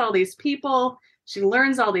meets all these people. She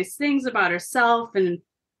learns all these things about herself and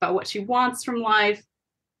about what she wants from life.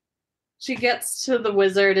 She gets to the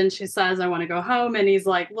wizard and she says, I want to go home. And he's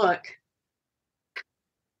like, look,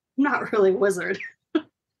 I'm not really a wizard.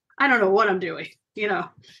 I don't know what I'm doing,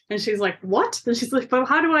 And she's like, what? And she's like, but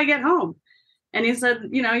how do I get home? And he said,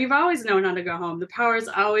 you've always known how to go home. The power's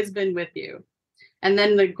always been with you. And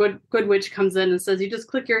then the good witch comes in and says, you just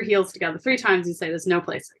click your heels together 3 times. You say, there's no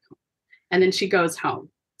place like home. And then she goes home.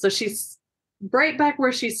 So she's right back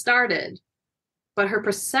where she started, but her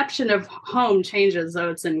perception of home changes.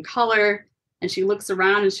 So it's in color, and she looks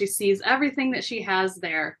around and she sees everything that she has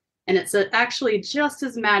there. And it's actually just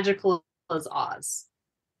as magical as Oz,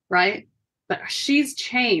 right? But she's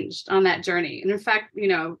changed on that journey. And in fact,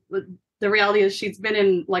 the reality is she's been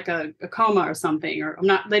in like a coma or something, or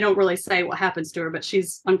they don't really say what happens to her, but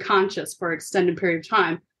she's unconscious for an extended period of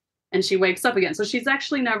time, and she wakes up again. So she's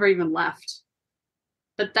actually never even left.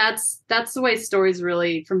 But that's the way stories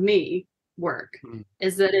really, for me, work,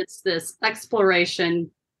 is that it's this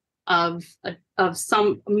exploration of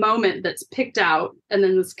some moment that's picked out, and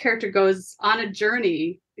then this character goes on a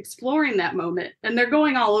journey exploring that moment, and they're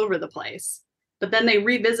going all over the place, but then they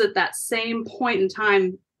revisit that same point in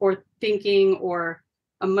time, or thinking, or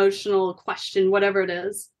emotional question, whatever it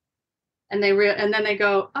is, and then they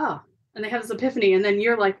go, oh, and they have this epiphany, and then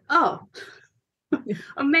you're like, oh,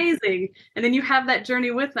 amazing. And then you have that journey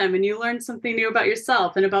with them, and you learn something new about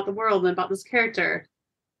yourself and about the world and about this character,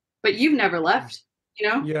 but you've never left.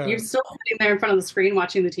 You're still sitting there in front of the screen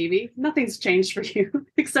watching the TV. Nothing's changed for you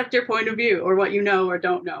except your point of view, or what you know or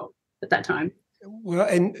don't know at that time. Well,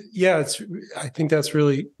 and yeah, I think that's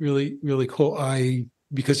really, really, really cool.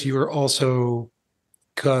 Because you are also,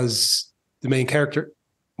 because the main character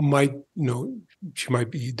might,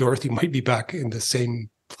 Dorothy might be back in the same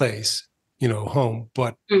place, home,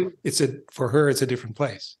 but for her, it's a different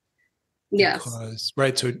place. Yes. Because,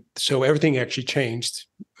 right. So everything actually changed,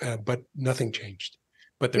 but nothing changed,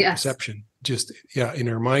 but their perception just, in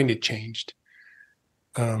her mind, it changed.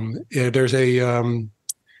 There's a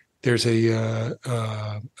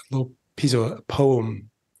little piece of a poem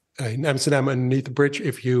in Amsterdam, underneath the bridge.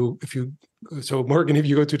 So Morgan, if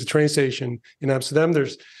you go to the train station in Amsterdam,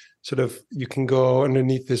 there's you can go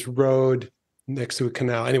underneath this road next to a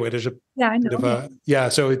canal. Anyway, there's a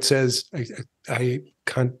so it says, I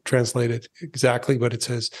can't translate it exactly, but it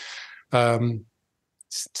says,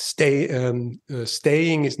 staying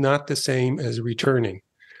is not the same as returning.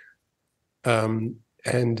 And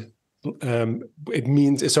it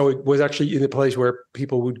means, so it was actually in a place where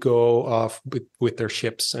people would go off with their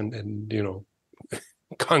ships and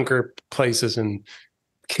conquer places and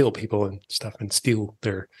kill people and stuff and steal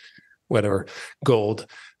their whatever gold.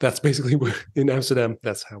 That's basically in Amsterdam.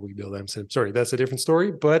 That's how we build Amsterdam. Sorry, that's a different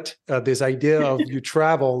story. But this idea of you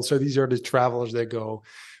travel. So these are the travelers that go,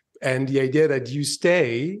 and the idea that you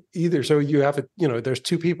stay either. So you have there's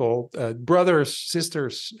 2 people, brothers,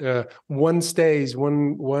 sisters. One stays,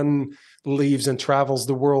 one leaves and travels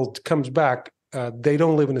the world, comes back. They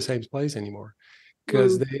don't live in the same place anymore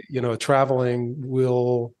because they, traveling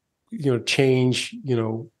will, change,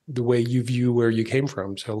 the way you view where you came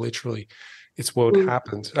from. So literally, it's what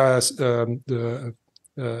happens. A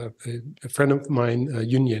friend of mine,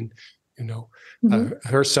 Union,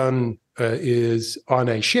 her son is on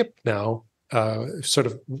a ship now.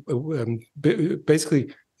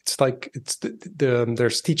 Basically, it's like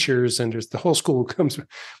there's teachers and there's the whole school comes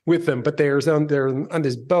with them, but they're on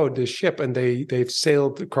this boat, this ship, and they've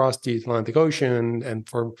sailed across the Atlantic Ocean and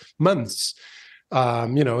for months.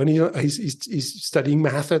 And he's studying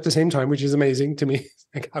math at the same time, which is amazing to me.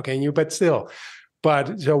 Like, how can you? But still,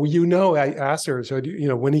 so I asked her, so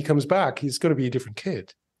when he comes back, he's going to be a different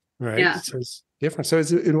kid, right? Yeah. So it's different. So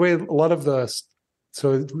it's in a way a lot of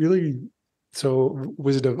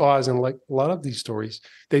Wizard of Oz and like a lot of these stories,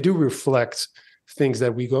 they do reflect things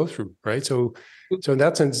that we go through, right? So in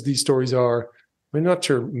that sense, these stories are, we're not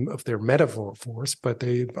sure if they're metaphors, but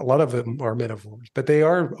a lot of them are metaphors, but they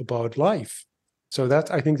are about life. So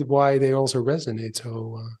that's, I think, why they also resonate.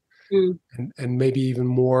 So, and maybe even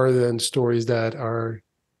more than stories that are,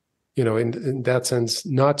 in that sense,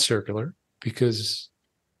 not circular, because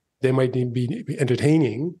they might be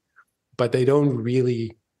entertaining, but they don't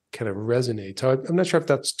really kind of resonate. So I'm not sure if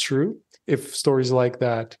that's true, if stories like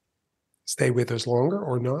that stay with us longer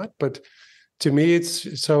or not. But to me,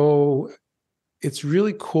 it's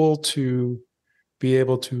really cool to be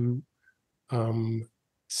able to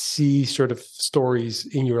see sort of stories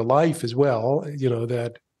in your life as well,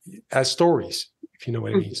 that as stories, if you know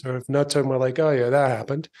what I mean. So if not talking about like, oh yeah, that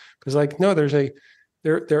happened, because like, no,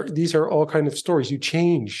 these are all kind of stories. You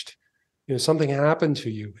changed, something happened to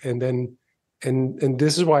you, and then and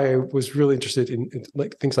this is why I was really interested in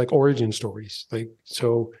like things like origin stories. Like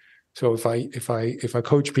so if I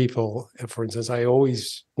coach people, for instance, I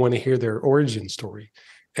always want to hear their origin story,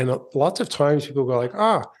 and lots of times people go like,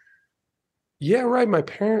 yeah, right, my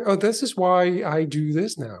parent. Oh, this is why I do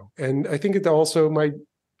this now. And I think it also might,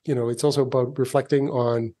 it's also about reflecting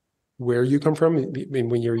on where you come from. I mean,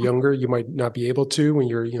 when you're younger, you might not be able to. When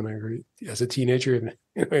you're, as a teenager,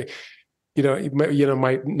 might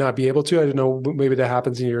not be able to. I don't know. Maybe that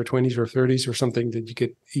happens in your 20s or 30s or something, that you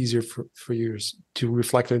get easier for years to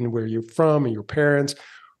reflect on where you're from and your parents.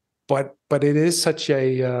 But it is such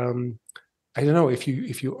a I don't know, if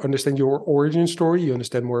you understand your origin story, you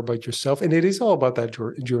understand more about yourself, and it is all about that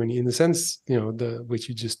journey in the sense, which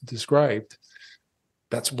you just described.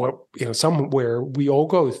 That's what, somewhere we all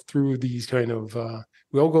go through these kind of,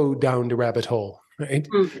 we all go down the rabbit hole, right?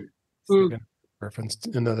 Mm-hmm. Reference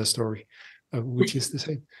another story, which is the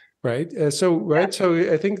same, right? So I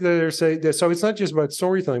think so it's not just about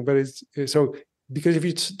storytelling, but because if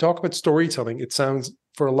you talk about storytelling, it sounds,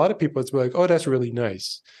 for a lot of people, it's like, oh, that's really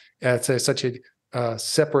nice. It's such a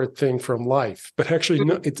separate thing from life, but actually,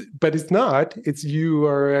 no, it's not. It's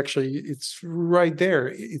right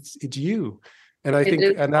there. It's you, and I think,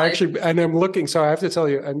 and I'm looking. So I have to tell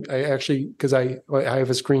you, because I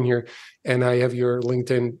have a screen here, and I have your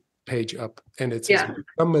LinkedIn page up, and it says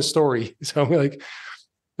 "Become a Story." So I'm like,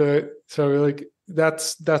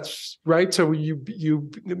 that's right. So you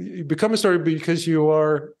become a story because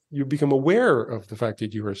you become aware of the fact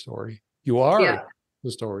that you are a story. You are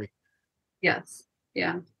the story. Yes.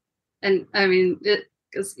 Yeah. And I mean,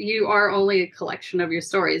 because you are only a collection of your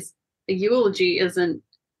stories. A eulogy isn't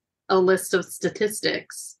a list of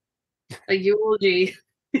statistics. A eulogy.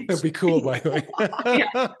 That'd be cool, by the way.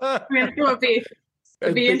 I mean,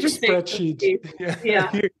 it'd be interesting. Spreadsheet.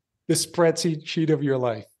 Yeah. The spreadsheet sheet of your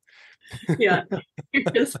life. Yeah.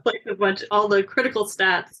 Just like all the critical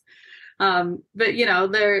stats. But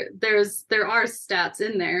there are stats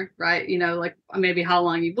in there, right? Like maybe how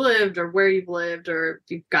long you've lived or where you've lived, or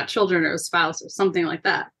if you've got children or a spouse or something like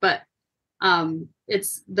that. But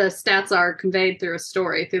it's the stats are conveyed through a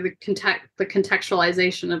story, through the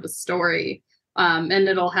contextualization of a story. And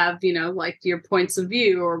it'll have, like your points of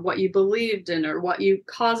view, or what you believed in, or what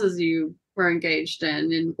causes you were engaged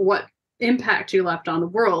in, and what impact you left on the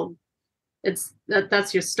world.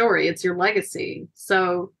 That's your story. It's your legacy.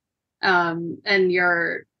 So and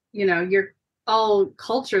your all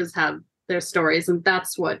cultures have their stories, and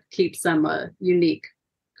that's what keeps them a unique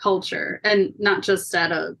culture, and not just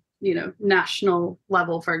at a national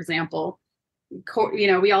level. For example,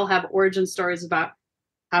 we all have origin stories about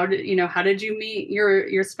how did you meet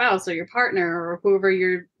your spouse or your partner or whoever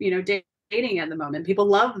you're dating at the moment. People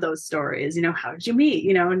love those stories. How did you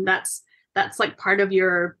meet? And that's like part of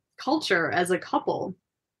your culture as a couple.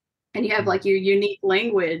 And you have like your unique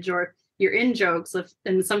language or your in-jokes,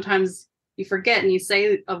 and sometimes you forget and you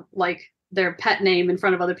say like their pet name in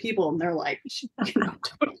front of other people, and they're like, don't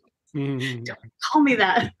call me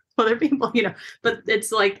that. other people, but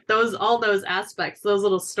it's like all those aspects, those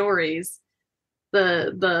little stories,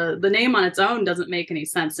 the name on its own doesn't make any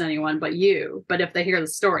sense to anyone but you. But if they hear the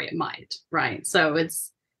story, it might, right? So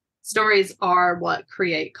stories are what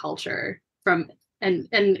create culture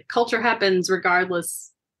and culture happens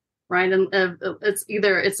regardless, right? And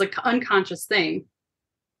it's like unconscious thing.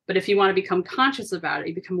 But if you want to become conscious about it,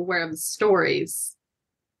 you become aware of the stories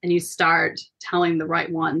and you start telling the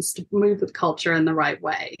right ones to move with culture in the right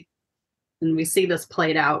way. And we see this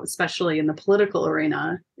played out, especially in the political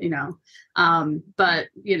arena, but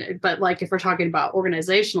like if we're talking about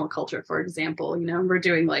organizational culture, for example, we're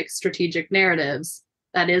doing like strategic narratives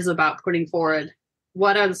that is about putting forward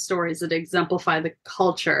what are the stories that exemplify the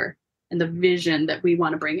culture and the vision that we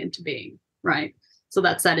want to bring into being, right? So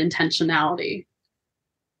that's that intentionality.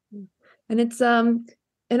 And it's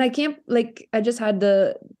and I can't, like, I just had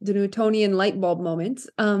the Newtonian light bulb moment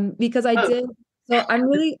because I did. So I'm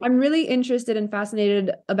really interested and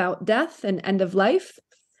fascinated about death and end of life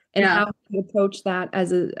and how we approach that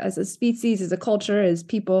as a species, as a culture, as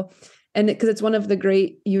people. And because it's one of the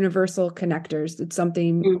great universal connectors. It's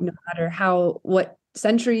something, no matter what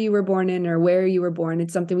century you were born in or where you were born,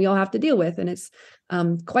 it's something we all have to deal with. And it's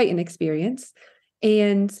quite an experience.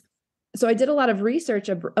 And so I did a lot of research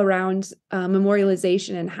around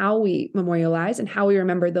memorialization and how we memorialize and how we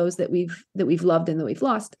remember those that we've loved and that we've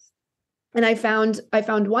lost. And I found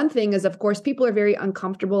one thing is, of course, people are very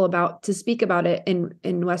uncomfortable to speak about it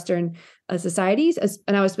in Western societies.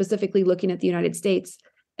 And I was specifically looking at the United States,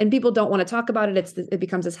 and people don't want to talk about it. It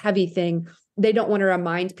becomes this heavy thing. They don't want to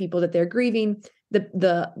remind people that they're grieving.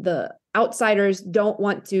 The outsiders don't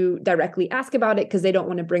want to directly ask about it because they don't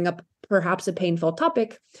want to bring up perhaps a painful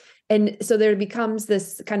topic. And so there becomes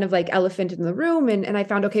this kind of like elephant in the room. And I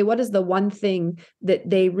found, okay, what is the one thing that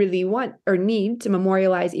they really want or need to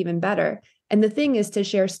memorialize even better? And the thing is to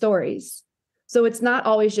share stories. So it's not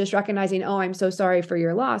always just recognizing, oh, I'm so sorry for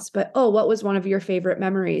your loss, but, oh, what was one of your favorite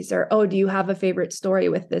memories? Or, oh, do you have a favorite story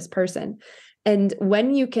with this person? And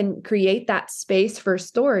when you can create that space for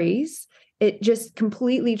stories, it just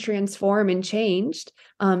completely transformed and changed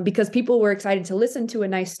because people were excited to listen to a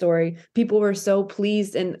nice story. People were so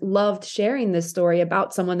pleased and loved sharing this story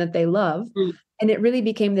about someone that they love. And it really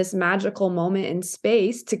became this magical moment in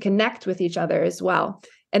space to connect with each other as well.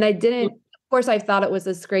 And of course, I thought it was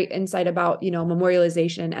this great insight about,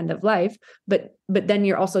 memorialization and end of life, but then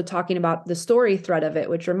you're also talking about the story thread of it,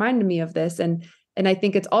 which reminded me of this. And I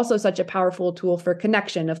think it's also such a powerful tool for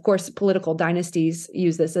connection. Of course, political dynasties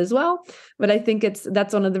use this as well, but I think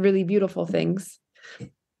that's one of the really beautiful things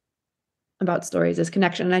about stories is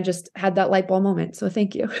connection. And I just had that light bulb moment. So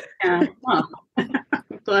thank you. Yeah. Well,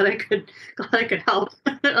 glad I could help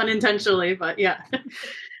unintentionally, but yeah.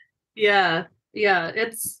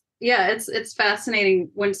 It's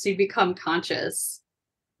fascinating once you become conscious,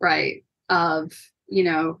 right? Of,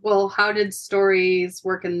 well, how did stories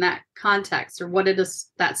work in that context, or what did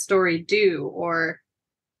that story do? Or,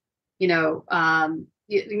 I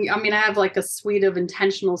have like a suite of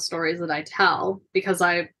intentional stories that I tell because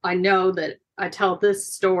I know that I tell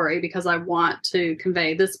this story because I want to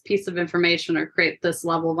convey this piece of information or create this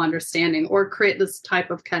level of understanding or create this type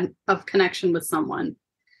of connection with someone.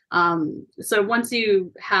 So once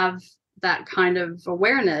you have that kind of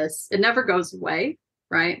awareness, it never goes away,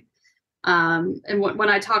 right? And when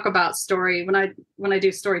I talk about story, when I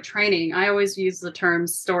do story training, I always use the term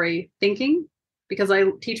story thinking because I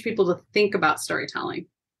teach people to think about storytelling.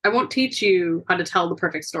 I won't teach you how to tell the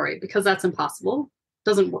perfect story because that's impossible.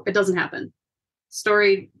 It doesn't happen.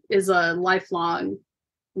 Story is a lifelong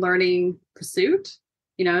learning pursuit.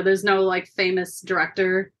 There's no like famous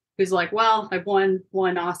director who's like, well, I've won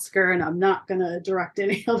one Oscar and I'm not going to direct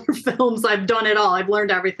any other films. I've done it all. I've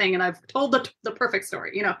learned everything and I've told the perfect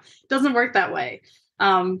story. It doesn't work that way.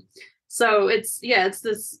 So it's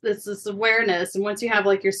this awareness. And once you have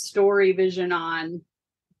like your story vision on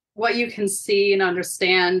what you can see and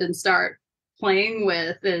understand and start playing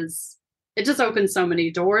with, it just opens so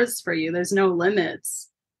many doors for you. There's no limits.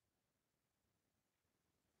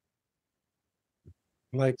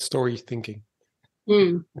 Like story thinking.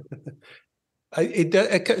 Mm. I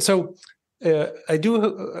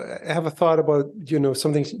do have a thought about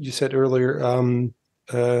something you said earlier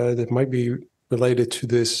that might be related to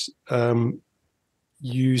this.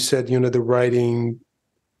 You said the writing,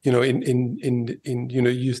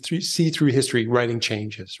 you see through history writing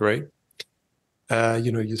changes, right?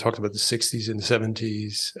 You talked about the 60s and the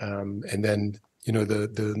 70s, and then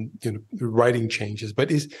the writing changes.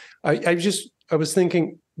 But I was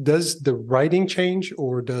thinking, does the writing change,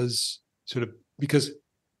 or does because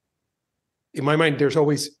in my mind there's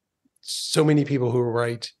always so many people who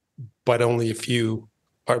write but only a few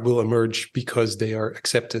will emerge because they are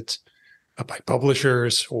accepted by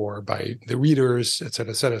publishers or by the readers, et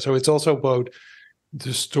cetera, et cetera. So it's also about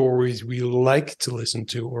the stories we like to listen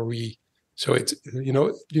to, or we. So it's you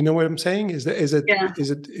know what I'm saying? Is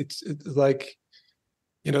it's like,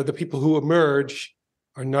 the people who emerge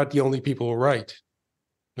are not the only people who write.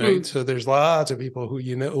 Right. So there's lots of people who,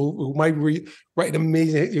 who might write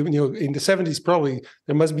amazing, in the 70s, probably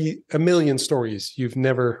there must be a million stories you've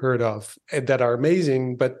never heard of that are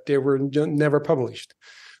amazing, but they were never published.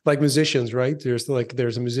 Like musicians, right? There's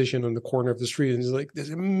a musician on the corner of the street, and he's like this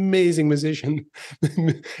amazing musician,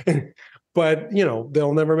 but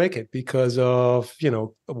they'll never make it because of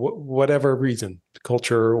whatever reason,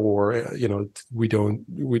 culture, or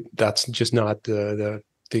that's just not the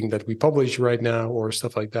thing that we publish right now, or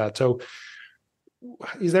stuff like that. So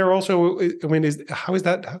is there also, I mean, how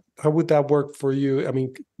would that work for you? I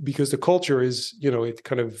mean, because the culture is,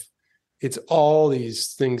 it's all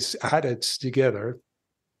these things added together.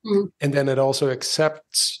 And then it also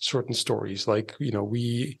accepts certain stories. Like,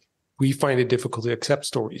 we find it difficult to accept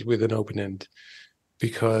stories with an open end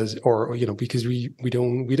because we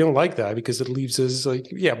don't like that, because it leaves us like,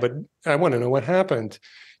 yeah, but I want to know what happened.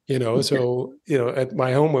 So, at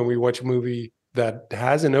my home, when we watch a movie that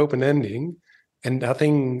has an open ending and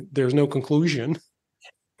there's no conclusion,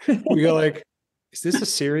 we go like, is this a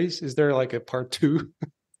series? Is there like a part 2?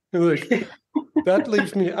 Like, that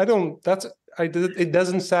leaves me, it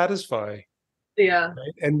doesn't satisfy. Yeah.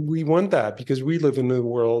 Right? And we want that because we live in a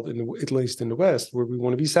world, at least in the West, where we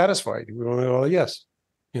want to be satisfied. We want to go, yes,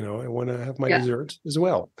 I want to have my dessert as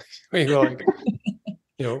well. You're like,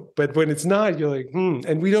 but when it's not, you're like,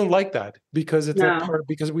 and we don't like that because it's not part,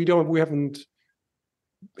 because we haven't,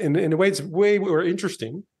 in a way, it's way more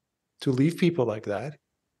interesting to leave people like that.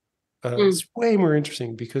 It's way more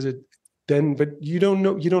interesting because but you don't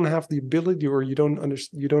know, you don't have the ability, or you don't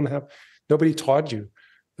understand, nobody taught you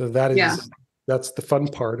that's the fun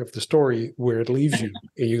part of the story, where it leaves you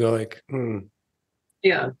and you go like,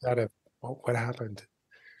 what happened?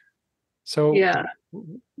 So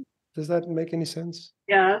does that make any sense?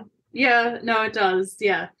 No, it does.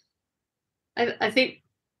 I think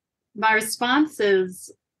my response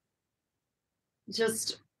is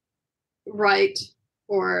just write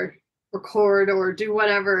or record or do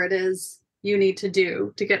whatever it is you need to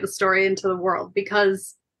do to get the story into the world,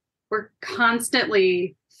 because we're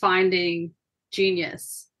constantly finding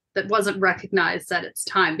genius that wasn't recognized at its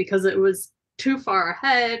time because it was too far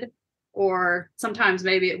ahead, or sometimes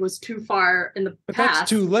maybe it was too far in the past. That's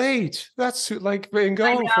too late. That's too, like Van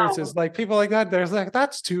Gogh, for instance, like people like that. There's like,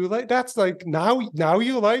 that's too late. That's like now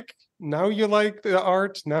you like the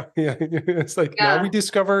art. Now it's like now we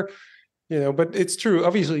discover. But it's true.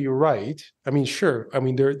 Obviously, you're right. I mean, sure. I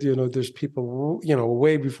mean, there's people,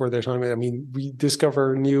 way before their time. I mean, we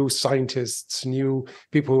discover new scientists, new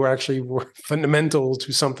people who actually were fundamental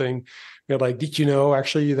to something. You're like, did you know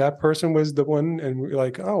actually that person was the one? And we're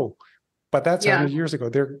like, oh, but that's 100 years ago.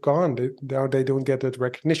 They're gone. Now they don't get that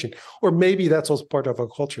recognition. Or maybe that's also part of our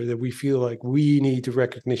culture, that we feel like we need the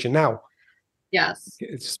recognition now. Yes,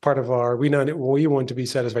 it's part of our. We want to be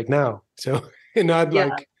satisfied now. So not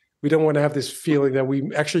like. We don't want to have this feeling that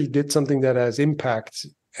we actually did something that has impact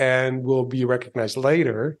and will be recognized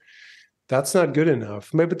later. That's not good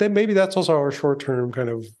enough. But then maybe that's also our short-term kind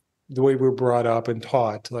of the way we're brought up and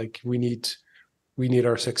taught. Like we need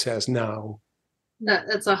our success now.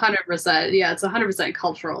 That's 100%. Yeah, it's 100%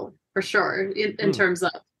 cultural for sure. In terms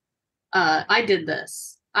of, I did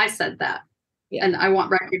this, I said that, and I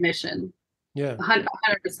want recognition. Yeah,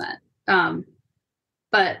 100%.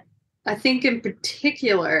 But I think in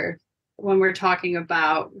particular, when we're talking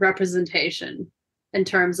about representation in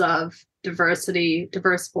terms of diversity,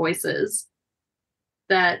 diverse voices,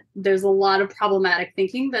 that there's a lot of problematic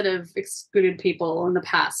thinking that have excluded people in the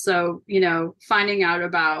past. So, finding out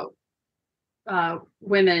about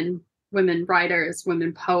women writers,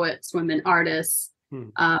 women poets, women artists,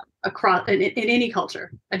 across in any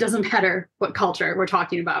culture. It doesn't matter what culture we're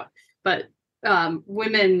talking about, but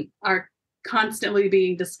women are constantly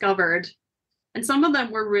being discovered, and some of them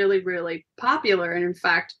were really, really popular, and in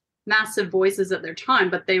fact massive voices at their time,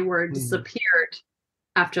 but they were disappeared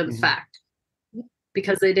after the fact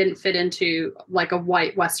because they didn't fit into like a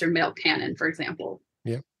white Western male canon, for example.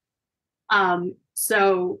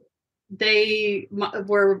 So they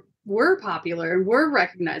were popular and were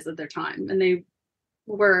recognized at their time, and they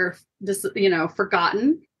were just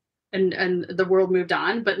forgotten. And the world moved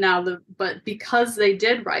on, but because they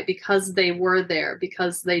did write, because they were there,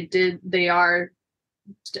 because they are,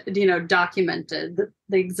 documented,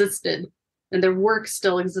 they existed, and their work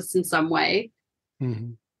still exists in some way.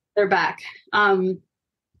 they're back. And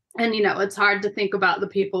it's hard to think about the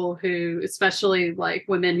people who, especially like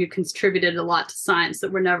women who contributed a lot to science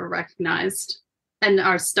that were never recognized and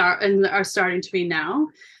are starting to be now.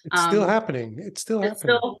 It's still happening. It's still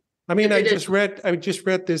happening. I mean, I just read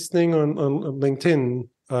this thing on LinkedIn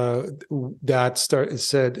that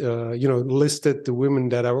said listed the women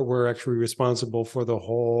that were actually responsible for the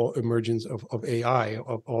whole emergence of AI,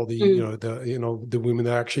 of all the the women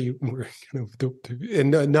that actually were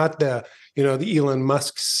and not the the Elon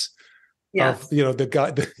Musks of the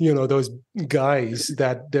guy those guys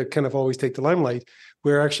that kind of always take the limelight,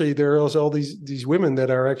 where actually there are also all these women that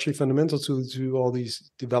are actually fundamental to all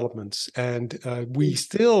these developments. And we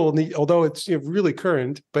still need, although it's really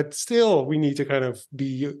current, but still we need to kind of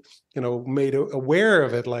be made aware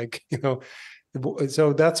of it, like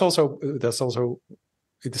so that's also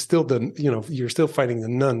it's still you're still fighting the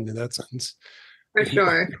nun in that sense, for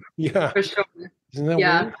sure. Yeah, for sure. Isn't that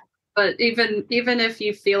weird? But even if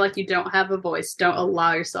you feel like you don't have a voice, don't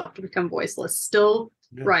allow yourself to become voiceless. Still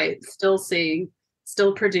write, still sing,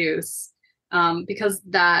 still produce, because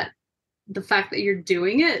the fact that you're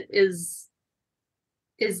doing it is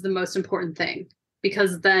the most important thing,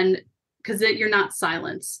 because you're not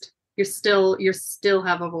silenced. You still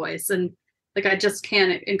have a voice, and like I just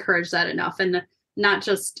can't encourage that enough. And not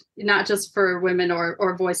just for women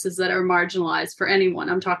or voices that are marginalized, for anyone.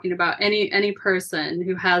 I'm talking about any person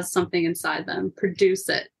who has something inside them. Produce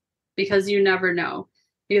it, because you never know.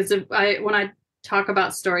 Because when I talk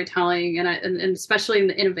about storytelling and especially in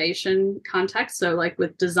the innovation context, so like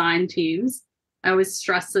with design teams, I always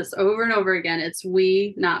stress this over and over again. It's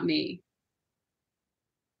we, not me.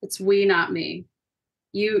 It's we, not me.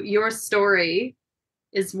 Your story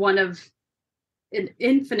is one of an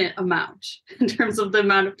infinite amount in terms of the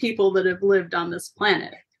amount of people that have lived on this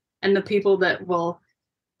planet and the people that will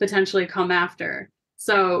potentially come after.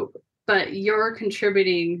 So, but you're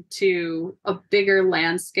contributing to a bigger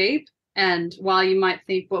landscape. And while you might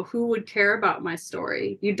think, well, who would care about my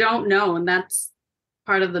story? You don't know. And that's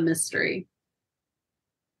part of the mystery.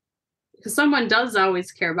 Because someone does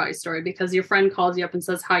always care about your story, because your friend calls you up and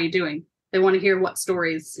says, how are you doing? They want to hear what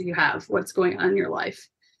stories you have, what's going on in your life.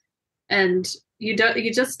 And you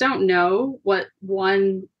just don't know what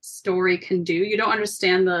one story can do. You don't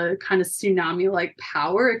understand the kind of tsunami-like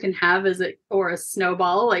power it can have or a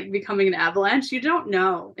snowball, like becoming an avalanche. You don't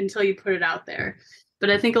know until you put it out there. But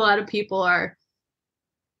I think a lot of people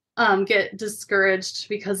get discouraged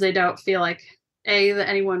because they don't feel like that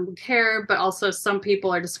anyone would care, but also some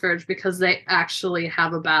people are discouraged because they actually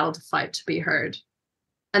have a battle to fight to be heard.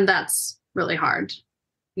 And that's really hard,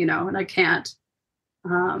 and I can't.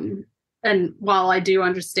 And while I do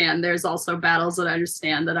understand, there's also battles that I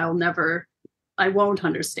understand that I won't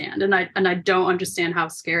understand. And I don't understand how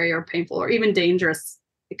scary or painful or even dangerous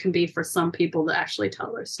it can be for some people to actually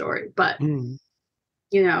tell their story. But,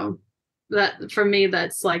 that for me,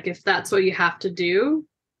 that's like, if that's what you have to do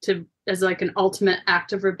as like an ultimate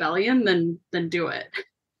act of rebellion, then do it.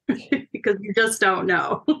 Because you just don't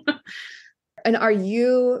know. And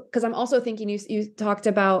because I'm also thinking you talked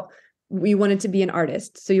about, you wanted to be an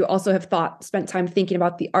artist. So you also have spent time thinking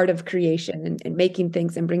about the art of creation and making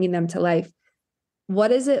things and bringing them to life.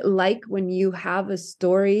 What is it like when you have a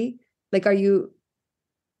story? Like, are you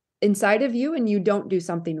inside of you and you don't do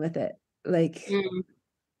something with it? Like,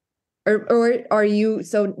 or are you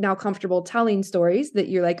so now comfortable telling stories that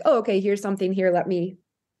you're like, oh, okay, here's something here. Let me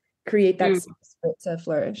create that space for it to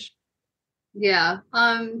flourish. Yeah.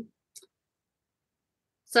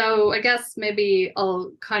 So I guess maybe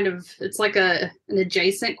it's like an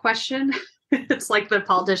adjacent question. It's like the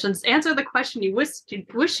politicians answer the question you wish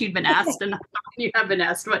you'd been asked and you have been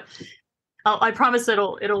asked, but I promise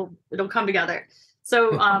it'll come together.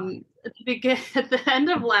 So at the end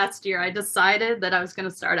of last year, I decided that I was going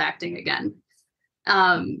to start acting again.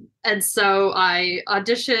 And so I've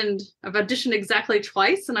auditioned exactly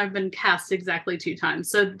twice, and I've been cast exactly 2 times.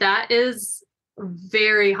 So that is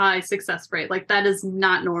very high success rate. Like, that is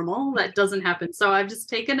not normal. That doesn't happen. So I've just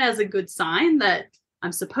taken it as a good sign that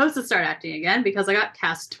I'm supposed to start acting again, because I got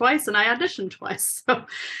cast twice and I auditioned twice. So,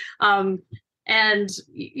 and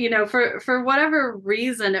for whatever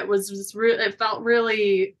reason, it felt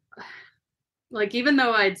really like, even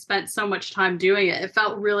though I'd spent so much time doing it, it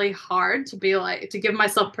felt really hard to give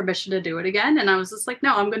myself permission to do it again. And I was just like,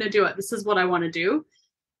 no, I'm going to do it. This is what I want to do.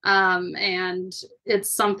 And it's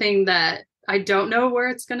something that I don't know where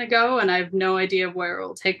it's going to go, and I have no idea where it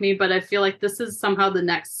will take me, but I feel like this is somehow the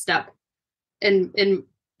next step in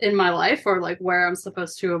my life, or like where I'm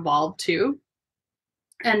supposed to evolve to.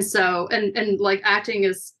 And so, and like acting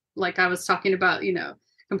is, like I was talking about,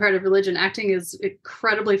 comparative religion, acting is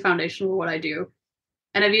incredibly foundational to what I do.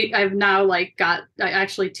 And I've now like I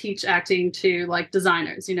actually teach acting to like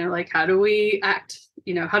designers, like how do we act,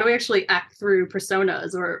 how do we actually act through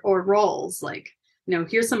personas or roles? Like,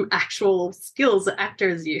 here's some actual skills that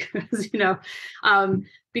actors use,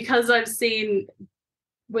 because I've seen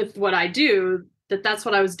with what I do that's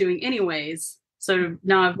what I was doing anyways. So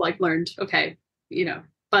now I've like learned, okay,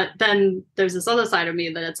 but then there's this other side of me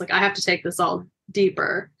that it's like, I have to take this all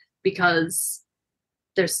deeper, because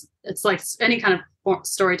it's like any kind of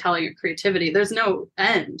storytelling or creativity. There's no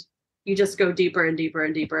end. You just go deeper and deeper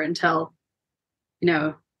and deeper until,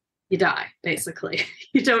 you die, basically.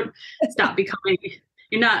 You don't stop becoming,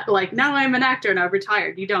 you're not like, now I'm an actor and I've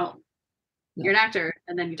retired. You don't. No. You're an actor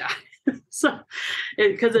and then you die. So,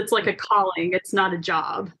 because it's like a calling, it's not a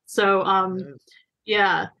job. So,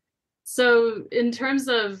 yeah. So in terms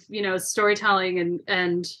of, storytelling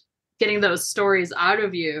and getting those stories out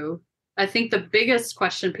of you, I think the biggest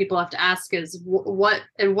question people have to ask is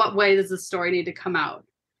in what way does the story need to come out?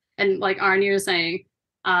 And like Arne, you're saying,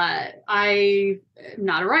 I'm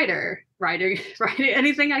not a writer. Writing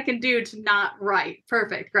anything I can do to not write.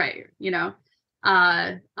 Perfect, great.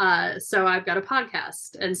 So I've got a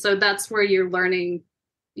podcast. And so that's where you're learning,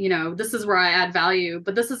 this is where I add value,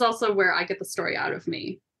 but this is also where I get the story out of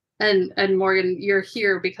me. And Morgan, you're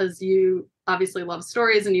here because you obviously love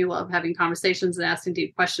stories and you love having conversations and asking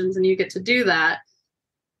deep questions, and you get to do that.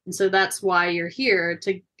 And so that's why you're here,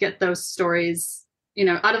 to get those stories,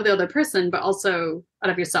 out of the other person, but also out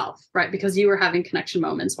of yourself, right? Because you were having connection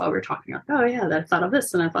moments while we were talking about, oh yeah, I thought of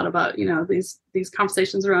this, and I thought about, these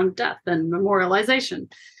conversations around death and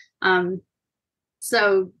memorialization.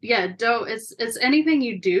 So yeah, it's anything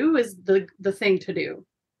you do is the thing to do.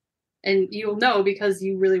 And you'll know because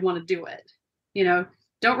you really want to do it.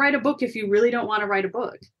 Don't write a book if you really don't want to write a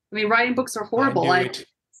book. I mean, writing books are horrible. I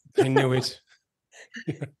knew it.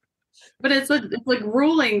 But it's a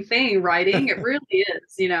grueling thing, writing. It really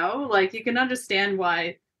is, like you can understand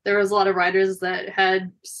why there was a lot of writers that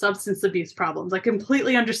had substance abuse problems. I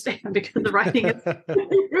completely understand, because the writing is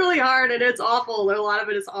really hard and it's awful. A lot of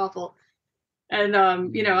it is awful. And,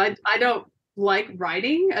 I don't like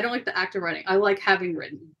writing. I don't like the act of writing. I like having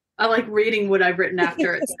written. I like reading what I've written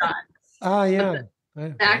after it's done. Yeah.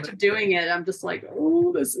 The act of doing it, I'm just like,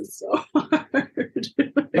 oh, this is so hard.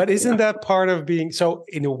 But isn't that part of being, so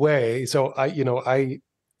in a way, so I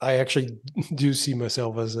actually do see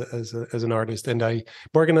myself as an artist. And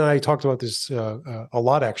Morgan and I talked about this a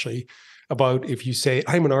lot, actually, about if you say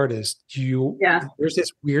I'm an artist, there's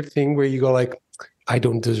this weird thing where you go like, I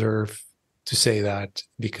don't deserve to say that,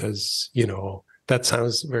 because, that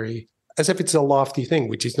sounds very, as if it's a lofty thing,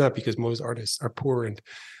 which is not, because most artists are poor and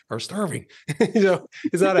are starving.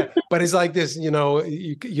 It's not but it's like this,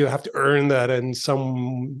 you have to earn that in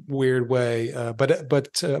some weird way.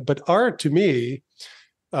 But art to me,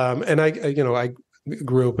 and I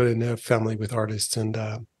grew up in a family with artists, and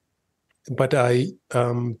but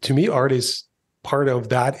to me, art is part of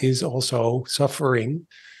that is also suffering.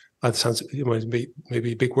 It sounds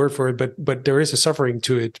maybe a big word for it, but there is a suffering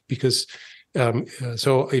to it, because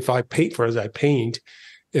so if I paint,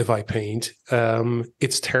 if I paint,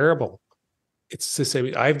 it's terrible. It's the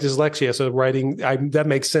same. I have dyslexia, so writing, that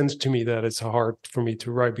makes sense to me that it's hard for me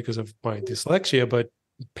to write because of my dyslexia. But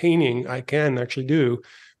painting, I can actually do,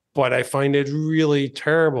 but I find it really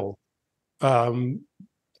terrible,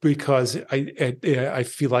 because I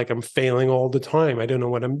feel like I'm failing all the time. I don't know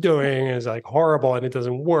what I'm doing. It's like horrible, and it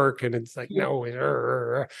doesn't work, and it's like no.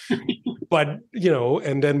 But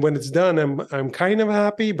and then when it's done, I'm kind of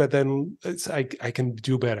happy. But then I can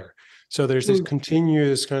do better. So there's this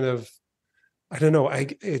continuous kind of, I don't know.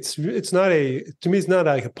 It's not to me, it's not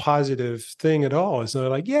like a positive thing at all. It's not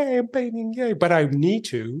like, yay, I'm painting, yay. But I need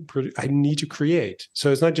to create.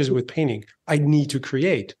 So it's not just with painting. I need to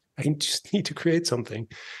create. I just need to create something.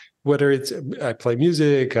 Whether it's I play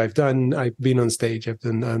music, I've been on stage, I've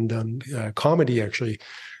done comedy actually,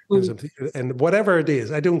 and whatever it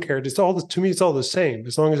is, I don't care. It's all to me, it's all the same.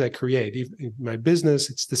 As long as I create, even in my business,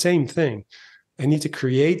 it's the same thing. I need to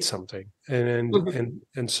create something,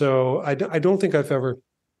 and so I don't think I've ever.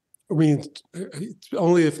 I mean, it's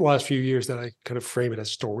only the last few years that I kind of frame it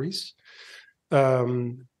as stories,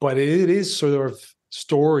 but it is sort of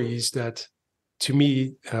stories that, to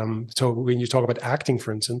me, so when you talk about acting,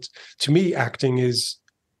 for instance, to me, acting it's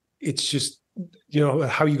just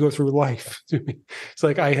how you go through life. To me, it's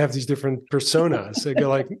like I have these different personas. I go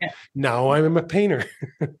like, now I'm a painter.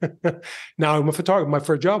 Now I'm a photographer. My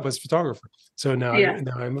first job was photographer. So now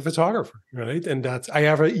I'm a photographer, right? And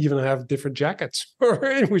I even have different jackets,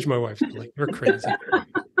 which my wife's like, you're crazy.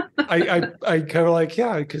 I kind of like,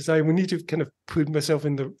 yeah, because I would need to kind of put myself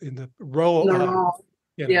in the role. No.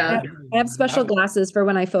 You know, Yeah. I have special glasses for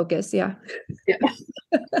when I focus. Yeah. Yeah.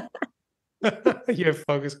 you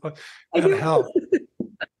focus on I do. help.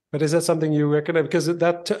 But is that something you recognize? Because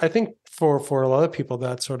that, I think for a lot of people,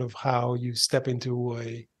 that's sort of how you step into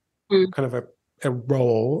a kind of a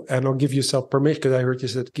role, and I'll give yourself permission, because I heard you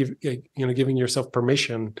said giving yourself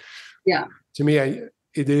permission. Yeah. To me,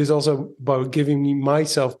 it is also about giving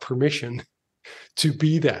myself permission to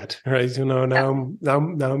be that, right? Now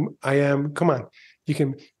I am. Come on, you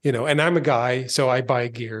can, and I'm a guy, so I buy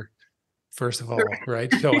gear first of all,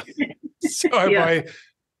 right? So I buy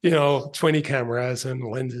 20 cameras and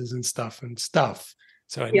lenses and stuff.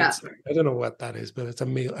 So I don't know what that is, but it's a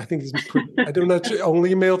male. I think it's I don't know, it's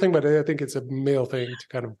only a male thing, but I think it's a male thing to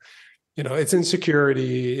kind of, it's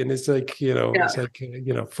insecurity, and it's like, it's like,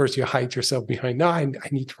 first you hide yourself behind, no, I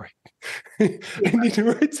need to write, I need to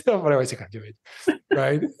write stuff, otherwise I can't do it,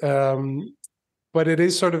 right? But it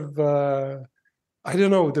is sort of, I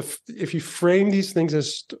don't know, if you frame these things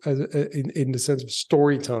as in the sense of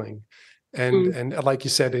storytelling, and like you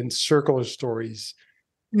said, in circular stories,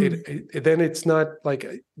 then it's not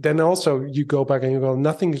like, then also you go back and you go,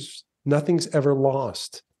 nothing's ever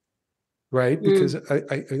lost, right? Because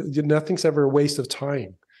nothing's ever a waste of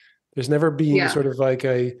time. There's never been sort of like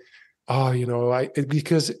because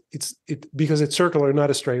it's circular,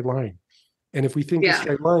 not a straight line. And if we think of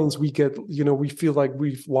straight lines, we get, we feel like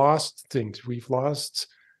we've lost things. We've lost,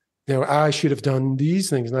 I should have done these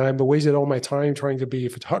things. Now I've wasted all my time trying to be a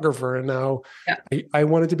photographer, and now I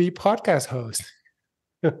wanted to be a podcast host.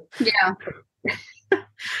 Yeah.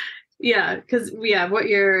 Yeah. Because what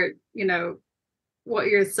you're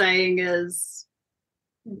saying is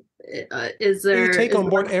there, you take on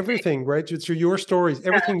board everything, right? Through your stories,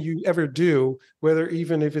 everything you ever do, whether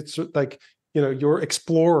even if it's like, your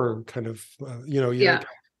explorer kind of, like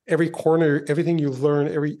every corner, everything you've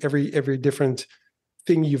learned, every different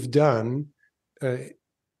thing you've done,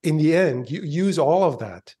 in the end, you use all of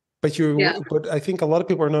that. But I think a lot of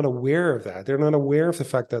people are not aware of that. They're not aware of the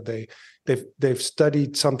fact that they've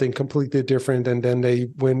studied something completely different, and then they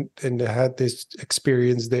went and they had this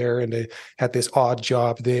experience there, and they had this odd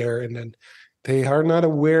job there, and then they are not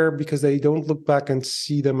aware, because they don't look back and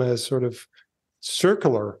see them as sort of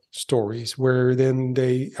circular stories, where then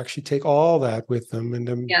they actually take all that with them, and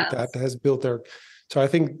then that has built their. So I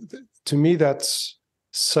think, to me, that's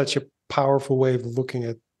such a powerful way of looking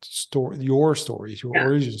at your stories, your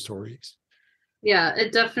origin stories. Yeah,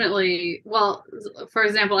 it definitely. Well, for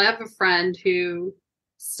example, I have a friend who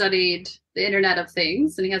studied the Internet of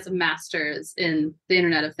Things, and he has a master's in the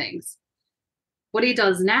Internet of Things. What he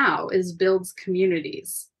does now is builds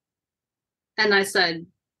communities. And I said,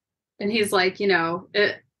 and he's like,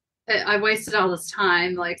 I wasted all this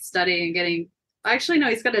time like studying and getting. Actually, no,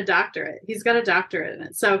 he's got a doctorate. He's got a doctorate in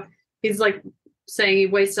it. So he's like saying he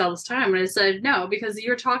wasted all this time. And I said, no, because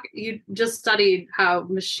you just studied how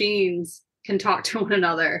machines can talk to one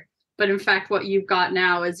another. But in fact, what you've got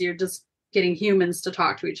now is you're just getting humans to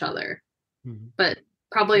talk to each other. But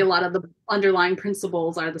probably a lot of the underlying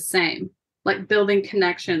principles are the same, like building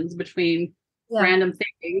connections between random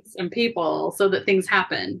things and people, so that things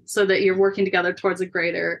happen, so that you're working together towards a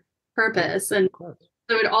greater purpose. And so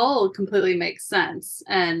it all completely makes sense.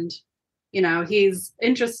 And he's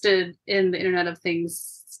interested in the Internet of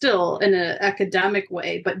Things still in an academic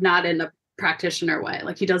way, but not in a practitioner way.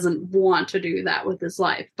 Like, he doesn't want to do that with his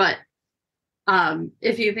life. But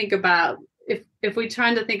if you think about, if we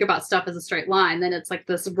try to think about stuff as a straight line, then it's like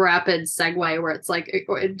this rapid segue where it's like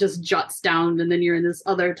it just juts down, and then you're in this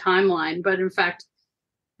other timeline. But in fact,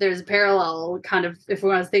 there's parallel kind of, if we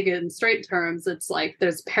want to think in straight terms, it's like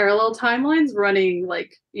there's parallel timelines running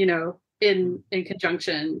like, in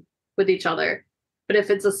conjunction with each other. But if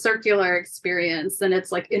it's a circular experience, then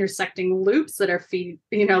it's like intersecting loops that are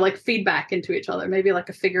like feedback into each other, maybe like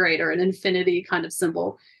a figure eight or an infinity kind of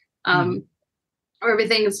symbol. Or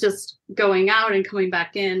everything is just going out and coming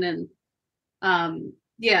back in. And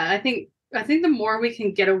I think the more we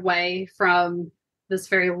can get away from this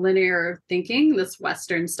very linear thinking, this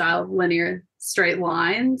Western style of linear straight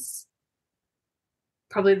lines,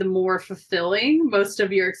 probably the more fulfilling most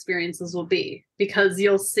of your experiences will be, because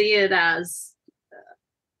you'll see it as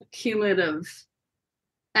cumulative,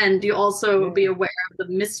 and you also be aware of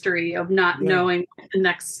the mystery of not knowing what the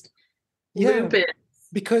next loop is.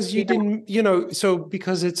 Because you Yeah. didn't, so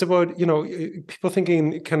because it's about, people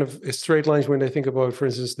thinking kind of straight lines when they think about, for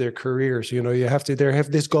instance, their careers, you have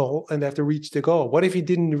this goal and they have to reach the goal. What if you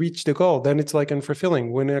didn't reach the goal? Then it's like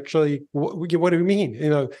unfulfilling when actually, what do you mean?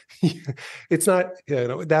 It's not,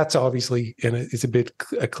 that's obviously, and it's a bit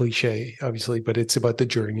a cliche, obviously, but it's about the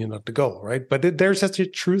journey and not the goal, right? But there's such a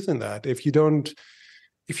truth in that. If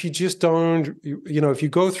you just don't, if you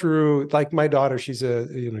go through, like my daughter, she's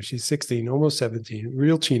 16, almost 17,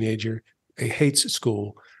 real teenager, hates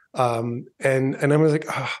school. And I was like,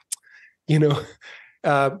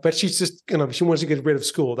 but she's just, she wants to get rid of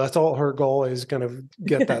school. That's all her goal is, kind of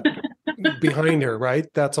get that behind her, right?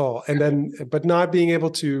 That's all. And then, but not being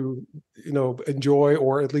able to, enjoy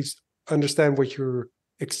or at least understand what you're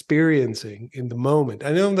experiencing in the moment.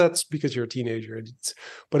 I know that's because you're a teenager,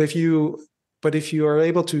 but if you are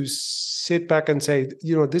able to sit back and say,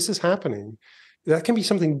 this is happening, that can be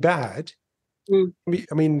something bad. I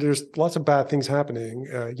mean, there's lots of bad things happening,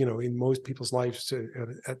 in most people's lives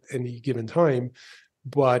at any given time.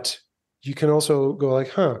 But you can also go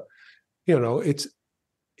like,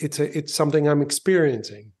 it's something I'm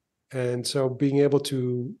experiencing. And so being able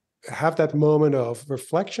to have that moment of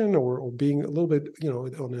reflection or being a little bit,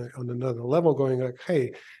 on another level, going like,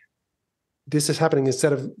 hey, this is happening,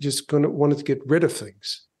 instead of just wanting to get rid of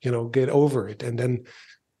things, get over it, and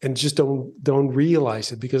just don't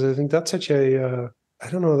realize it. Because I think that's such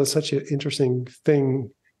that's such an interesting thing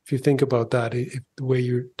if you think about that, the way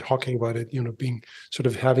you're talking about it, being sort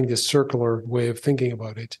of having this circular way of thinking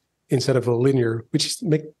about it instead of a linear, which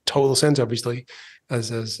makes total sense, obviously,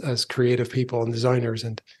 as creative people and designers,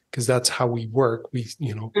 and because that's how we work.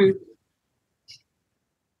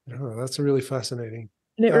 That's really fascinating.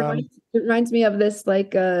 And it reminds me of this,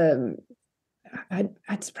 like, it's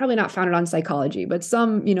probably not founded on psychology, but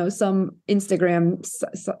some Instagram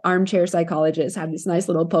armchair psychologists have this nice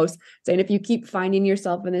little post saying, if you keep finding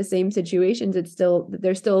yourself in the same situations,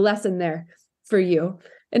 there's still a lesson there for you.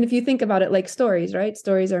 And if you think about it like stories, right?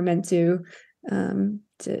 Stories are meant to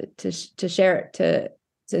share it, to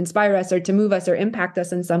inspire us or to move us or impact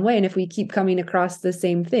us in some way. And if we keep coming across the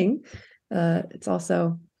same thing, it's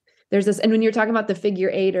also, there's this, and when you're talking about the figure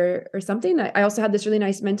 8 or something, I also had this really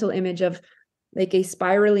nice mental image of like a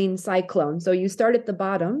spiraling cyclone. So you start at the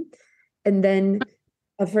bottom, and then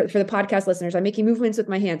for the podcast listeners, I'm making movements with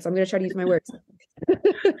my hands, so I'm going to try to use my words.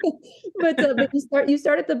 but you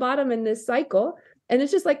start at the bottom in this cycle, and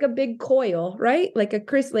it's just like a big coil, right? Like a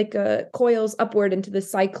coils upward into the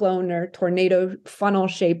cyclone or tornado funnel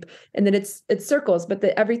shape, and then it circles, but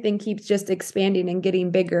everything keeps just expanding and getting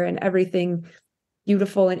bigger, and everything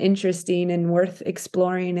beautiful and interesting and worth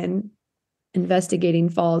exploring and investigating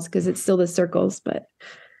falls, because it's still the circles, but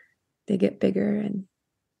they get bigger. And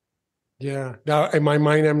now in my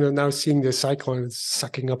mind, I'm now seeing the cyclone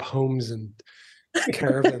sucking up homes and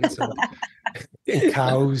caravans and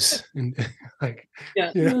cows, and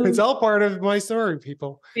it's all part of my story,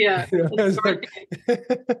 people. Dorothy's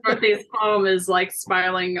home is like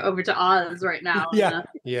spiraling over to Oz right now.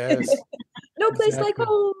 Yes. No place like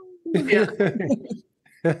home.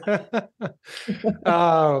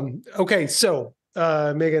 Okay, so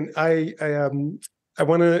Megan, I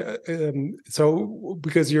want to so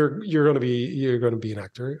because you're going to be an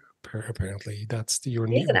actor, apparently. That's your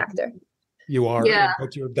He's an actor. You are,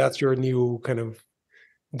 but that's your new kind of,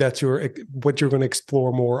 that's what you're going to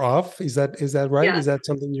explore more of. Is that right? Yeah. Is that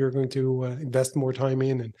something you're going to invest more time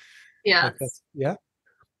in? And 100%.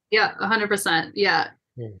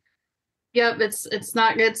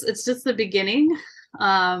 It's just the beginning.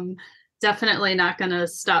 Definitely not going to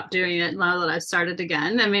stop doing it now that I've started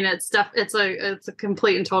again. I mean, it's a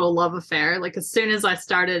complete and total love affair. Like, as soon as I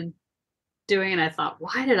started doing it, I thought,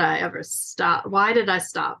 why did I ever stop? Why did I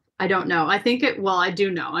stop? I don't know. I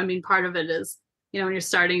do know. I mean, part of it is, when you're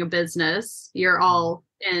starting a business, you're all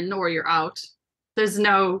in or you're out. There's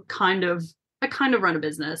no I kind of run a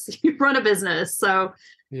business. You run a business. So,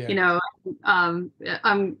 I've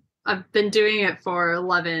been doing it for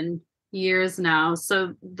 11 years now.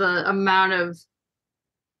 So the amount of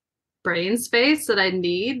brain space that I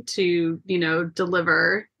need to,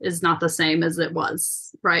 deliver is not the same as it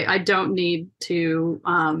was, right? I don't need to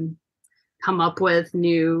come up with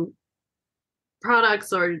new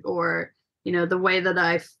products or the way that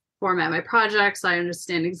I format my projects. I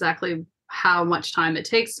understand exactly how much time it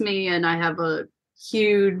takes me, and I have a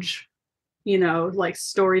huge like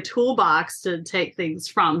story toolbox to take things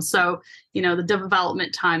from. So, the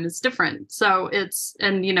development time is different. So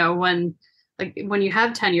when you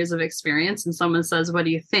have 10 years of experience and someone says, what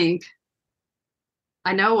do you think?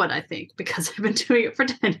 I know what I think because I've been doing it for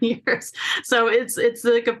 10 years. So it's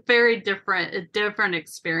like a very different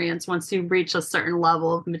experience once you reach a certain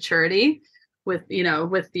level of maturity with,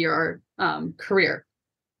 with your career.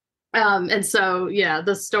 And so, yeah,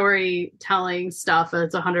 the storytelling stuff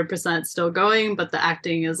is 100% still going, but the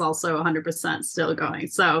acting is also 100% still going.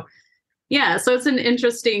 So, yeah, so it's an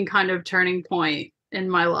interesting kind of turning point in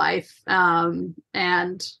my life. And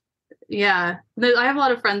yeah, I have a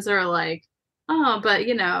lot of friends that are like, oh, but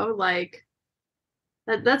like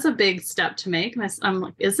that's a big step to make. And I'm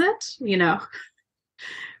like, is it?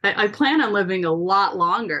 I plan on living a lot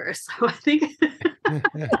longer. So I think.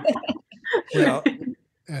 Well,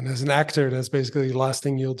 and as an actor, that's basically the last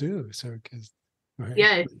thing you'll do. So, right?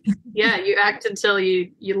 Yeah, you act until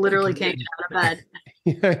you literally can't get out of bed.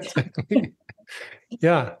 Yeah, exactly.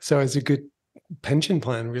 Yeah, so it's a good pension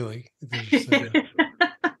plan, really.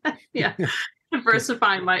 Yeah,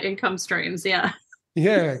 diversifying my income streams. Yeah.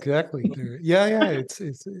 Yeah, exactly. Yeah, it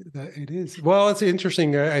is. Well, it's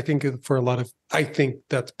interesting. I think for a lot of, I think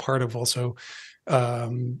that's part of also,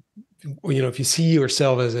 if you see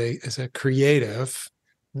yourself as a creative,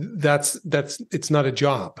 that's it's not a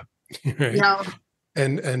job, right? No.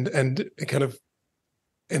 And kind of,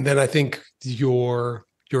 and then I think your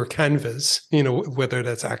canvas, whether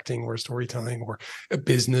that's acting or storytelling or a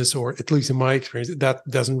business, or at least in my experience, that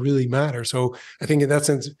doesn't really matter. So I think in that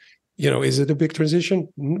sense, is it a big transition?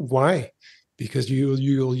 Why? Because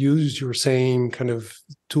you'll use your same kind of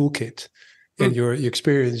toolkit and your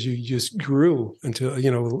experience. You just grew until,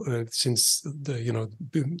 since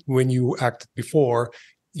when you acted before,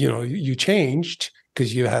 you changed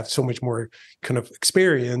because you have so much more kind of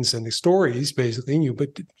experience and the stories basically in you,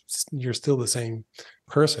 but you're still the same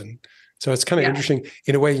person. So it's kind of interesting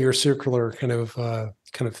in a way. You're circular kind of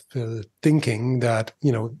thinking that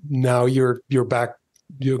now you're back.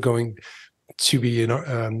 You're going to be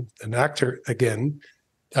an actor again,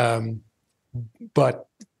 but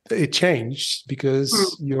it changed because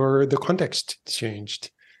the context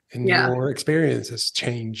changed and your experience has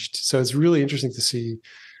changed. So it's really interesting to see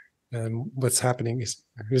what's happening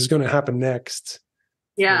is going to happen next.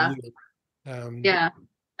 Yeah. Yeah.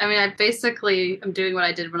 I mean, I'm doing what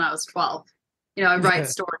I did when I was 12. I write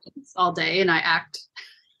stories all day and I act.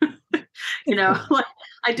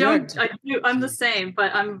 Like I'm the same,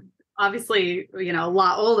 but I'm obviously, a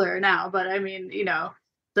lot older now, but I mean,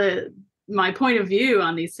 my point of view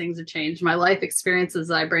on these things have changed. My life experiences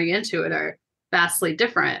I bring into it are vastly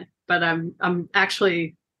different, but I'm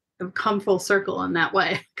actually I've come full circle in that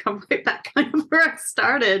way. Come right back kind of where I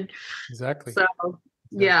started. Exactly. So,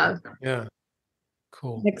 yeah. Yeah.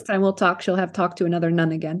 Cool. Next time we'll talk, she'll have talked to another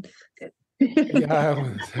nun again.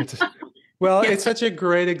 Yeah. Well, it's such a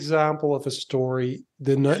great example of a story.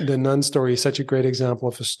 The nun story is such a great example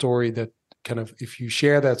of a story that kind of, if you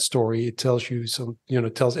share that story, it tells you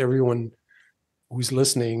tells everyone who's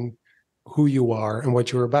listening who you are and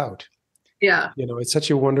what you're about. Yeah. It's such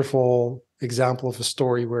a wonderful example of a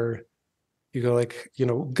story where you go like,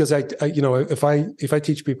 because I if I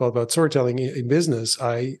teach people about storytelling in business,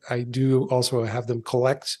 I do also have them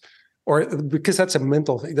collect. Or because that's a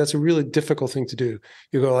mental thing, that's a really difficult thing to do.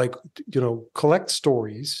 You go like, collect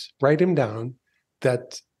stories, write them down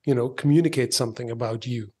that, communicate something about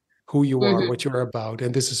you, who you are, what you're about.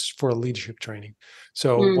 And this is for a leadership training.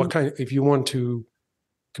 So if you want to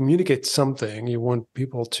communicate something, you want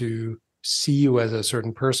people to see you as a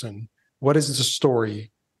certain person, what is the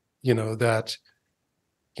story, that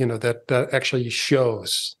actually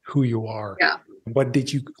shows who you are? Yeah. What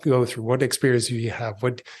did you go through? What experience do you have?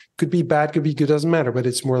 What could be bad, could be good, doesn't matter. But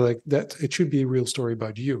it's more like that. It should be a real story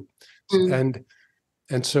about you. And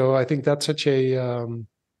so I think that's such a, I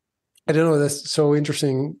don't know, that's so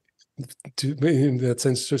interesting in that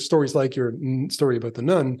sense. So stories like your story about the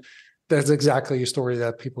nun, that's exactly a story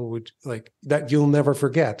that people would like, that you'll never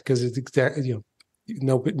forget, because it's exactly,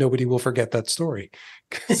 nobody will forget that story.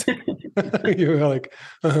 You're like,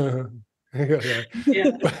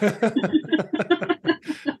 Yeah.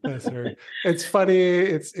 That's right. It's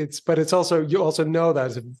funny. But it's also, you also know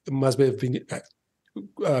that it must have been,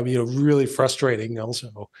 really frustrating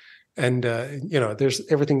also. And, there's,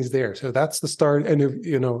 everything's there. So that's the start. And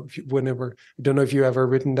whenever, I don't know if you ever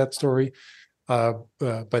written that story,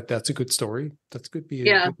 but that's a good story. That's could be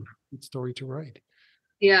a good story to write.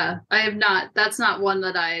 Yeah, I have not. That's not one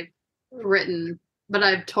that I've written, but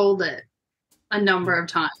I've told it a number of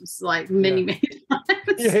times, like many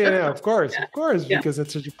times. Yeah, of course, because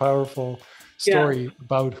it's such a powerful story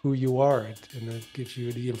about who you are, and it gives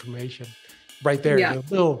you the information right there. A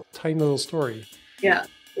little tiny little story. Yeah.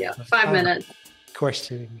 5 minutes.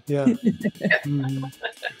 Questioning. Yeah.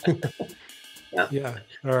 Yep. Yeah.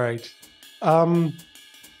 All right.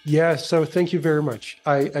 Yeah. So thank you very much.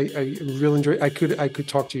 I really enjoy. I could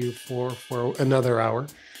talk to you for another hour.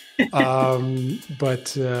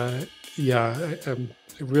 But yeah, I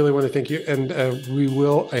really want to thank you, and we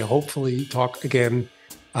will. I hopefully talk again,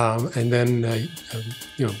 and then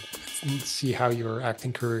you know, see how your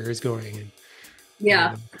acting career is going. And,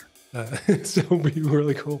 Yeah. so it'll be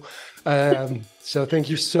really cool. So thank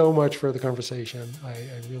you so much for the conversation. I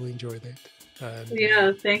really enjoyed it. And,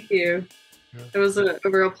 Yeah. Thank you. yeah. It was a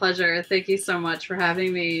real pleasure. Thank you so much for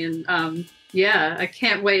having me. And yeah, I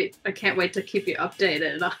can't wait. I can't wait to keep you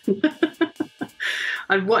updated on,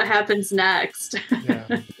 on what happens next. Yeah.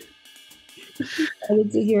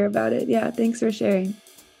 Excited to hear about it. Yeah, thanks for sharing.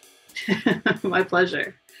 My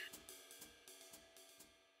pleasure.